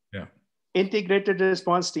 Integrated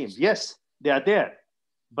response teams, yes, they are there.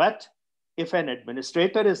 But if an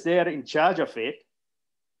administrator is there in charge of it,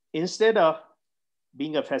 instead of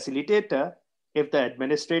being a facilitator, if the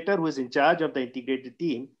administrator who is in charge of the integrated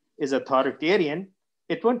team is authoritarian,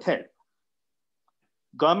 it won't help.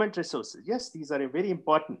 Government resources, yes, these are very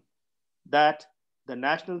important, that the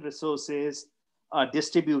national resources are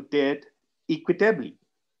distributed equitably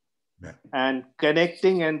and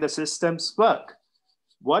connecting and the systems work.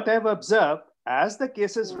 What I've observed, as the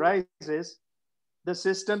cases rises, the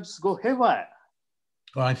systems go haywire.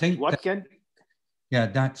 Well, I think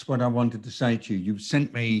that's what I wanted to say to you. You've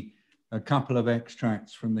sent me a couple of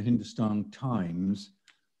extracts from the Hindustan Times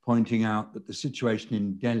pointing out that the situation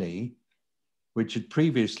in Delhi, which had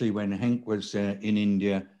previously, when Henk was in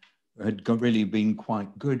India, had really been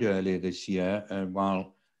quite good earlier this year,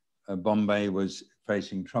 while Bombay was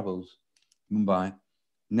facing troubles, Mumbai.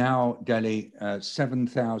 Now Delhi,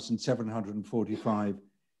 7,745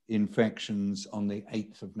 infections on the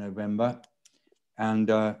 8th of November, and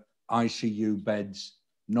ICU beds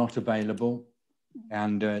not available,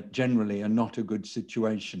 and generally not a good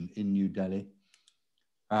situation in New Delhi.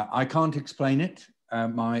 I can't explain it.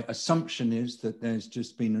 My assumption is that there's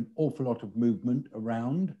just been an awful lot of movement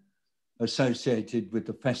around associated with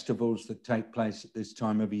the festivals that take place at this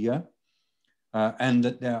time of year. And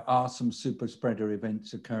that there are some super spreader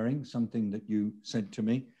events occurring, something that you said to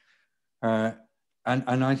me. And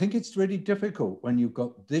I think it's really difficult when you've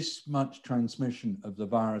got this much transmission of the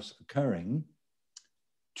virus occurring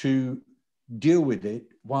to deal with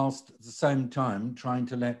it whilst at the same time trying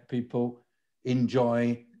to let people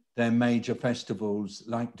enjoy their major festivals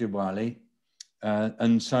like Diwali.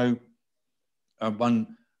 And so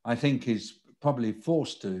one, I think, is probably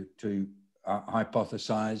forced to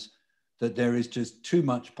hypothesize that there is just too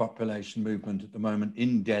much population movement at the moment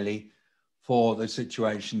in Delhi for the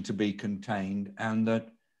situation to be contained, and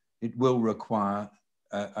that it will require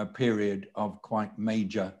a period of quite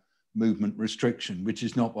major movement restriction, which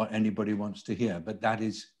is not what anybody wants to hear, but that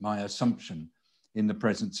is my assumption in the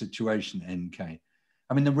present situation, NK.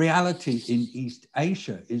 I mean, the reality in East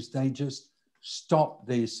Asia is they just stop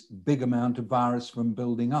this big amount of virus from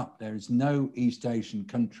building up. There is no East Asian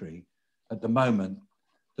country at the moment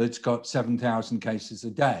that's got 7,000 cases a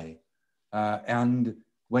day. And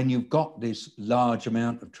when you've got this large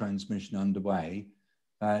amount of transmission underway,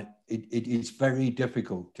 it is very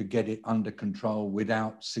difficult to get it under control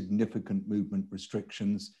without significant movement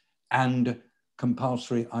restrictions and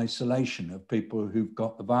compulsory isolation of people who've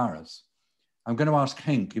got the virus. I'm going to ask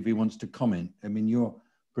Henk if he wants to comment. I mean, you're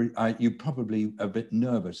probably a bit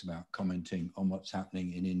nervous about commenting on what's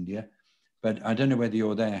happening in India, but I don't know whether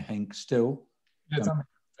you're there, Henk, still. Yes, I'm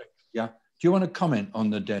yeah. Do you want to comment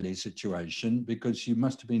on the Delhi situation? Because you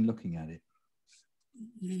must have been looking at it.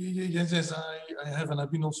 Yes, I have, and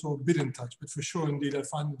I've been also a bit in touch, but for sure, indeed, I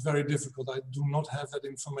find it very difficult. I do not have that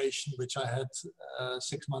information which I had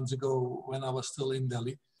 6 months ago when I was still in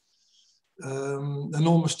Delhi.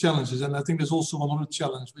 Enormous challenges, and I think there's also one other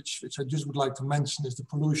challenge which I just would like to mention is the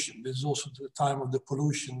pollution. This is also the time of the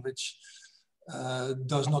pollution, which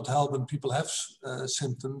does not help when people have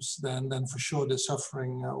symptoms. Then for sure they're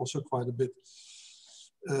suffering also quite a bit.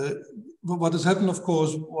 What has happened, of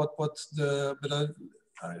course,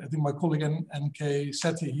 I think my colleague NK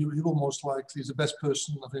Sethi, he will most likely is the best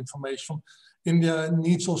person of information. India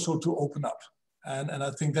needs also to open up. And I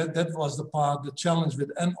think that was the challenge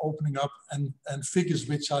with opening up and figures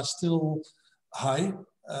which are still high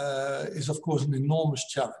is of course an enormous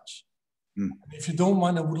challenge. Mm. If you don't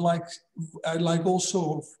mind, I'd like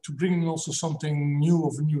also to bring in also something new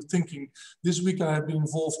of a new thinking. This week I have been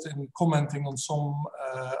involved in commenting on some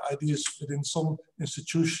ideas within some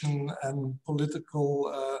institution and political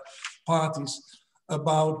parties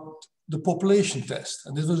about the population test.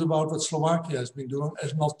 And this was about what Slovakia has been doing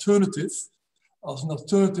as an alternative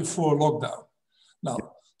for lockdown. Now,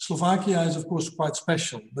 Slovakia is of course quite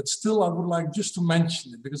special, but still I would like just to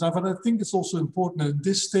mention it because I think it's also important at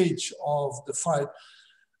this stage of the fight,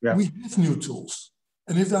 we have new tools.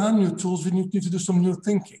 And if there are new tools, we need to do some new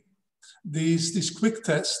thinking. These quick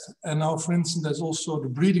tests, and now for instance, there's also the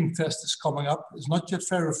breeding test is coming up. It's not yet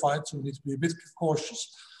verified, so we need to be a bit cautious.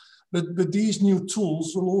 But these new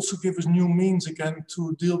tools will also give us new means again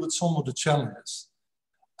to deal with some of the challenges.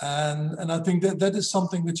 And I think that is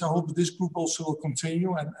something which I hope that this group also will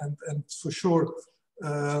continue. And for sure,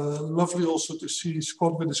 lovely also to see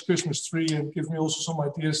Scott with his Christmas tree and give me also some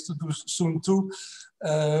ideas to do soon too.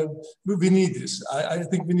 We need this. I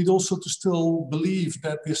think we need also to still believe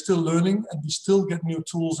that we're still learning and we still get new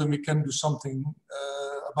tools and we can do something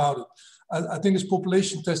about it. I think this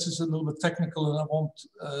population test is a little bit technical and I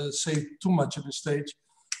won't say too much at this stage.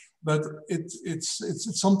 But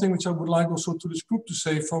it's something which I would like also to this group to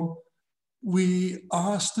say we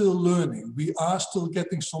are still learning. We are still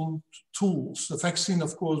getting some tools. The vaccine,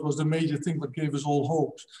 of course, was the major thing that gave us all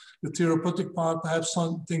hope. The therapeutic part, perhaps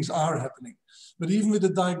some things are happening. But even with the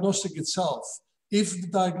diagnostic itself, if the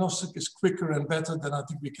diagnostic is quicker and better, then I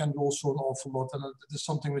think we can do also an awful lot. And it is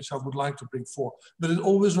something which I would like to bring forward. But it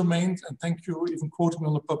always remains, and thank you even quoting me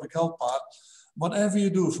on the public health part, whatever you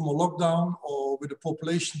do from a lockdown or with a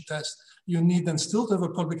population test, you need then still to have a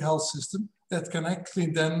public health system that can actually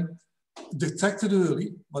then detect it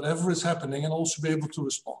early, whatever is happening, and also be able to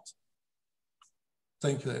respond.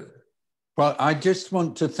 Thank you, David. Well, I just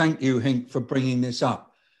want to thank you, Henk, for bringing this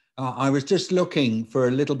up. I was just looking for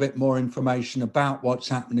a little bit more information about what's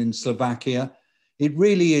happened in Slovakia. It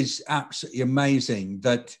really is absolutely amazing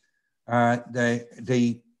that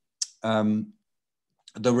the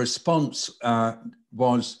response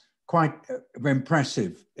was quite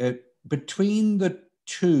impressive. Between the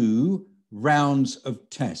two rounds of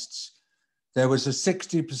tests, there was a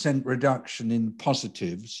 60% reduction in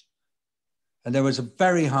positives, and there was a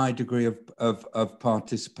very high degree of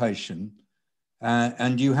participation,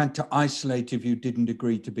 and you had to isolate if you didn't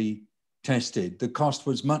agree to be tested. The cost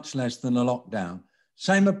was much less than a lockdown.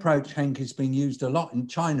 Same approach, Henk, is being used a lot in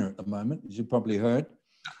China at the moment, as you probably heard,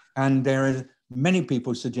 and there are many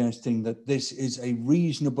people suggesting that this is a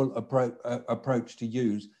reasonable approach to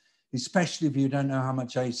use, especially if you don't know how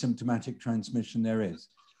much asymptomatic transmission there is.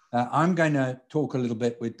 I'm going to talk a little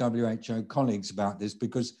bit with WHO colleagues about this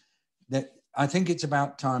because I think it's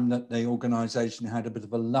about time that the organization had a bit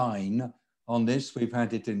of a line on this. We've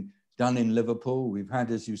had it done in Liverpool. We've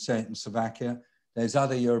had, as you say, it in Slovakia. There's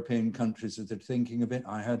other European countries that are thinking of it.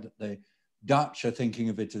 I heard that the Dutch are thinking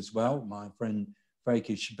of it as well. My friend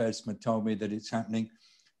Feike Besma told me that it's happening.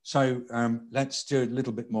 So let's do a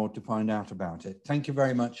little bit more to find out about it. Thank you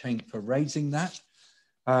very much, Henk, for raising that.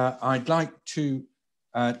 I'd like to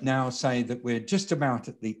now say that we're just about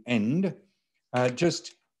at the end.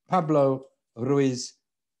 Just Pablo Ruiz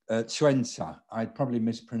Schwenzer. I probably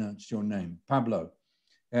mispronounced your name. Pablo,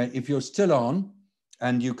 if you're still on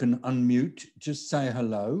and you can unmute, just say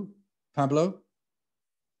hello. Pablo?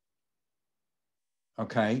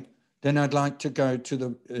 Okay, then I'd like to go to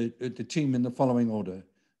the team in the following order.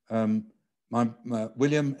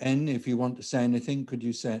 William N., if you want to say anything, could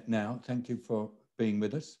you say it now? Thank you for being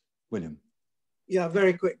with us. William. Yeah,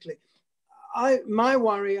 very quickly. My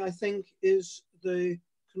worry, I think, is the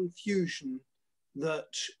confusion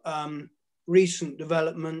that recent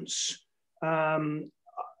developments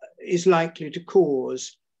is likely to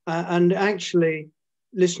cause. And actually,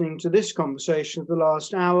 listening to this conversation for the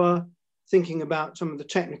last hour, thinking about some of the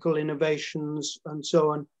technical innovations and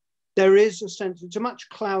so on, there is a sense, it's a much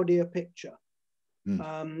cloudier picture.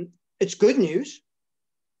 It's good news,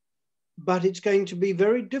 but it's going to be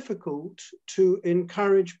very difficult to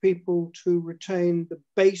encourage people to retain the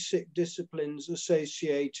basic disciplines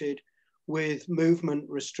associated with movement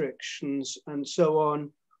restrictions and so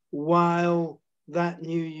on, while that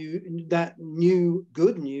new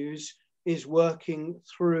good news is working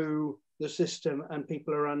through the system and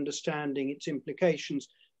people are understanding its implications,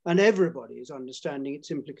 and everybody is understanding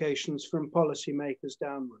its implications from policymakers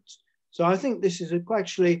downwards. So I think this is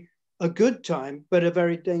actually a good time, but a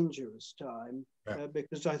very dangerous time,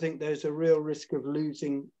 because I think there's a real risk of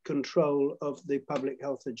losing control of the public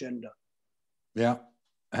health agenda. Yeah,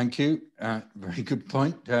 thank you. Very good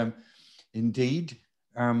point. Indeed.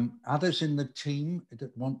 Others in the team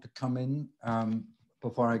that want to come in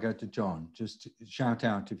before I go to John, just shout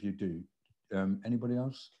out if you do. Anybody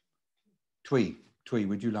else? Twee,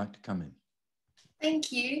 would you like to come in?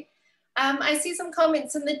 Thank you. I see some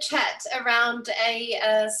comments in the chat around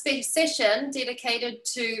a special session dedicated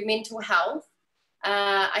to mental health.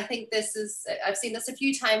 I think I've seen this a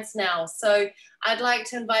few times now. So I'd like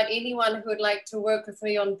to invite anyone who would like to work with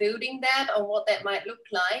me on building that, on what that might look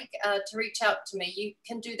like, to reach out to me. You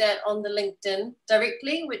can do that on the LinkedIn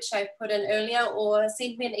directly, which I put in earlier, or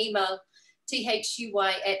send me an email,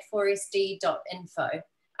 thui@4sd.info.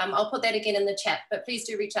 I'll put that again in the chat, but please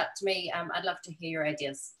do reach out to me. I'd love to hear your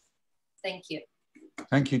ideas. Thank you.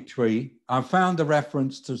 Thank you, Twee. I found the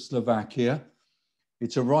reference to Slovakia.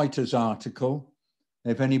 It's a Reuters article.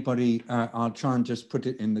 If anybody, I'll try and just put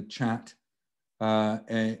it in the chat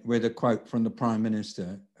with a quote from the Prime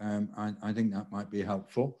Minister. I think that might be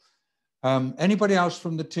helpful. Anybody else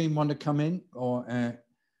from the team want to come in? Or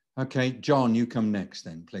okay, John, you come next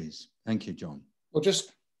then, please. Thank you, John. Well,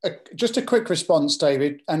 just a quick response,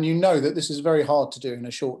 David. And you know that this is very hard to do in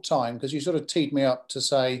a short time, because you sort of teed me up to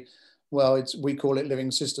say, well, we call it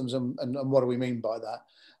living systems, and what do we mean by that?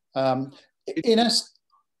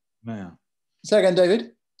 Say again,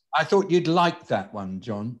 David. I thought you'd like that one,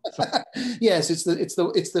 John. Yes, it's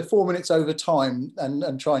the 4 minutes over time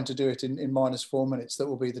and trying to do it in -4 minutes that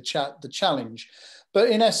will be the challenge. But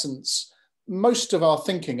in essence, most of our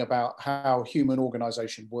thinking about how human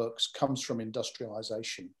organization works comes from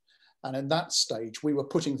industrialization. And in that stage, we were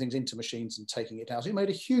putting things into machines and taking it out. It made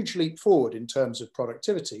a huge leap forward in terms of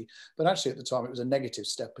productivity, but actually at the time it was a negative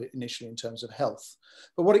step initially in terms of health.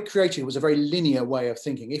 But what it created was a very linear way of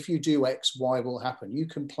thinking. If you do X, Y will happen. You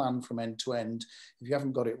can plan from end to end. If you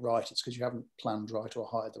haven't got it right, it's because you haven't planned right or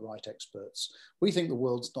hired the right experts. We think the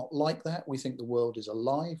world's not like that. We think the world is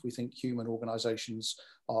alive. We think human organizations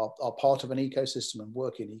are part of an ecosystem and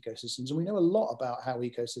work in ecosystems. And we know a lot about how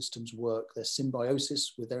ecosystems work, their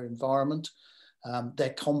symbiosis with their environment.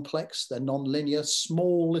 They're complex, they're non-linear.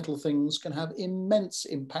 Small little things can have immense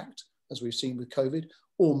impact, as we've seen with COVID,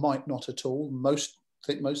 or might not at all. Most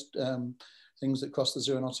things that cross the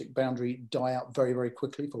zoonotic boundary die out very, very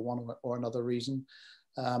quickly for one or another reason.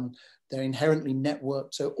 They're inherently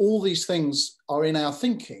networked. So all these things are in our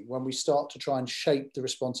thinking when we start to try and shape the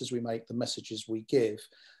responses we make, the messages we give.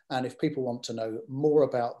 And if people want to know more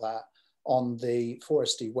about that, on the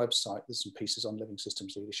 4SD website, there's some pieces on living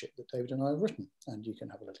systems leadership that David and I have written, and you can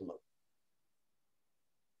have a little look.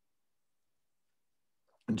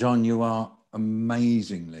 John, you are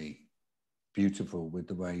amazingly beautiful with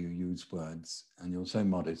the way you use words, and you're so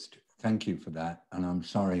modest. Thank you for that. And I'm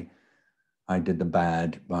sorry I did the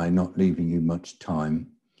bad by not leaving you much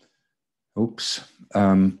time. Oops.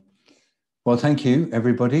 Well, thank you,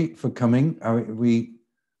 everybody, for coming.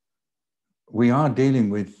 We are dealing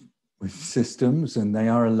with systems, and they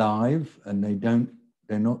are alive, and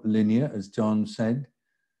they're not linear, as John said.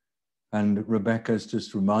 And Rebecca's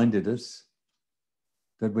just reminded us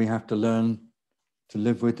that we have to learn to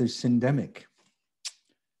live with this syndemic,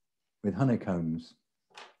 with honeycombs.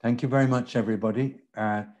 Thank you very much, everybody.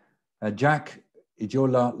 Jack, it's your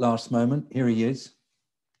last moment. Here he is.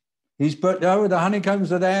 He's put, oh, the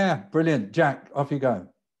honeycombs are there. Brilliant. Jack, off you go.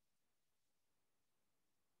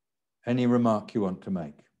 any remark you want to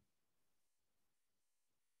make?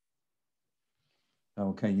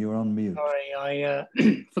 Okay, you're on mute. Sorry, I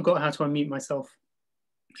forgot how to unmute myself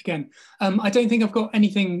again. I don't think I've got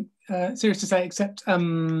anything serious to say, except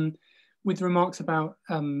with remarks about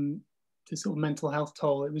the sort of mental health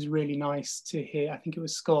toll. It was really nice to hear, I think it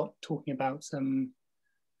was Scott talking about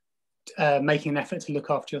making an effort to look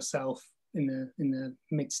after yourself in the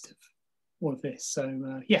midst of all of this.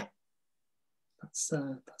 So yeah, that's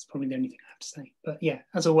probably the only thing I have to say. But yeah,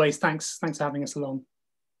 as always, thanks for having us along.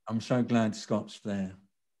 I'm so glad Scott's there.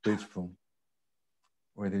 Beautiful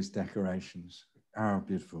with his decorations. Oh,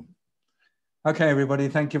 beautiful. Okay, everybody,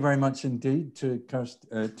 thank you very much indeed to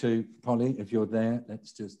Polly, if you're there.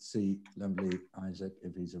 Let's just see lovely Isaac,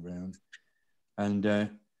 if he's around. And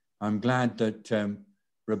I'm glad that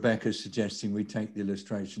Rebecca's suggesting we take the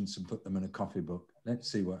illustrations and put them in a copybook.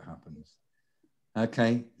 Let's see what happens.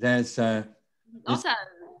 Okay, there's Otto.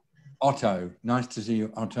 Otto, nice to see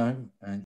you, Otto. And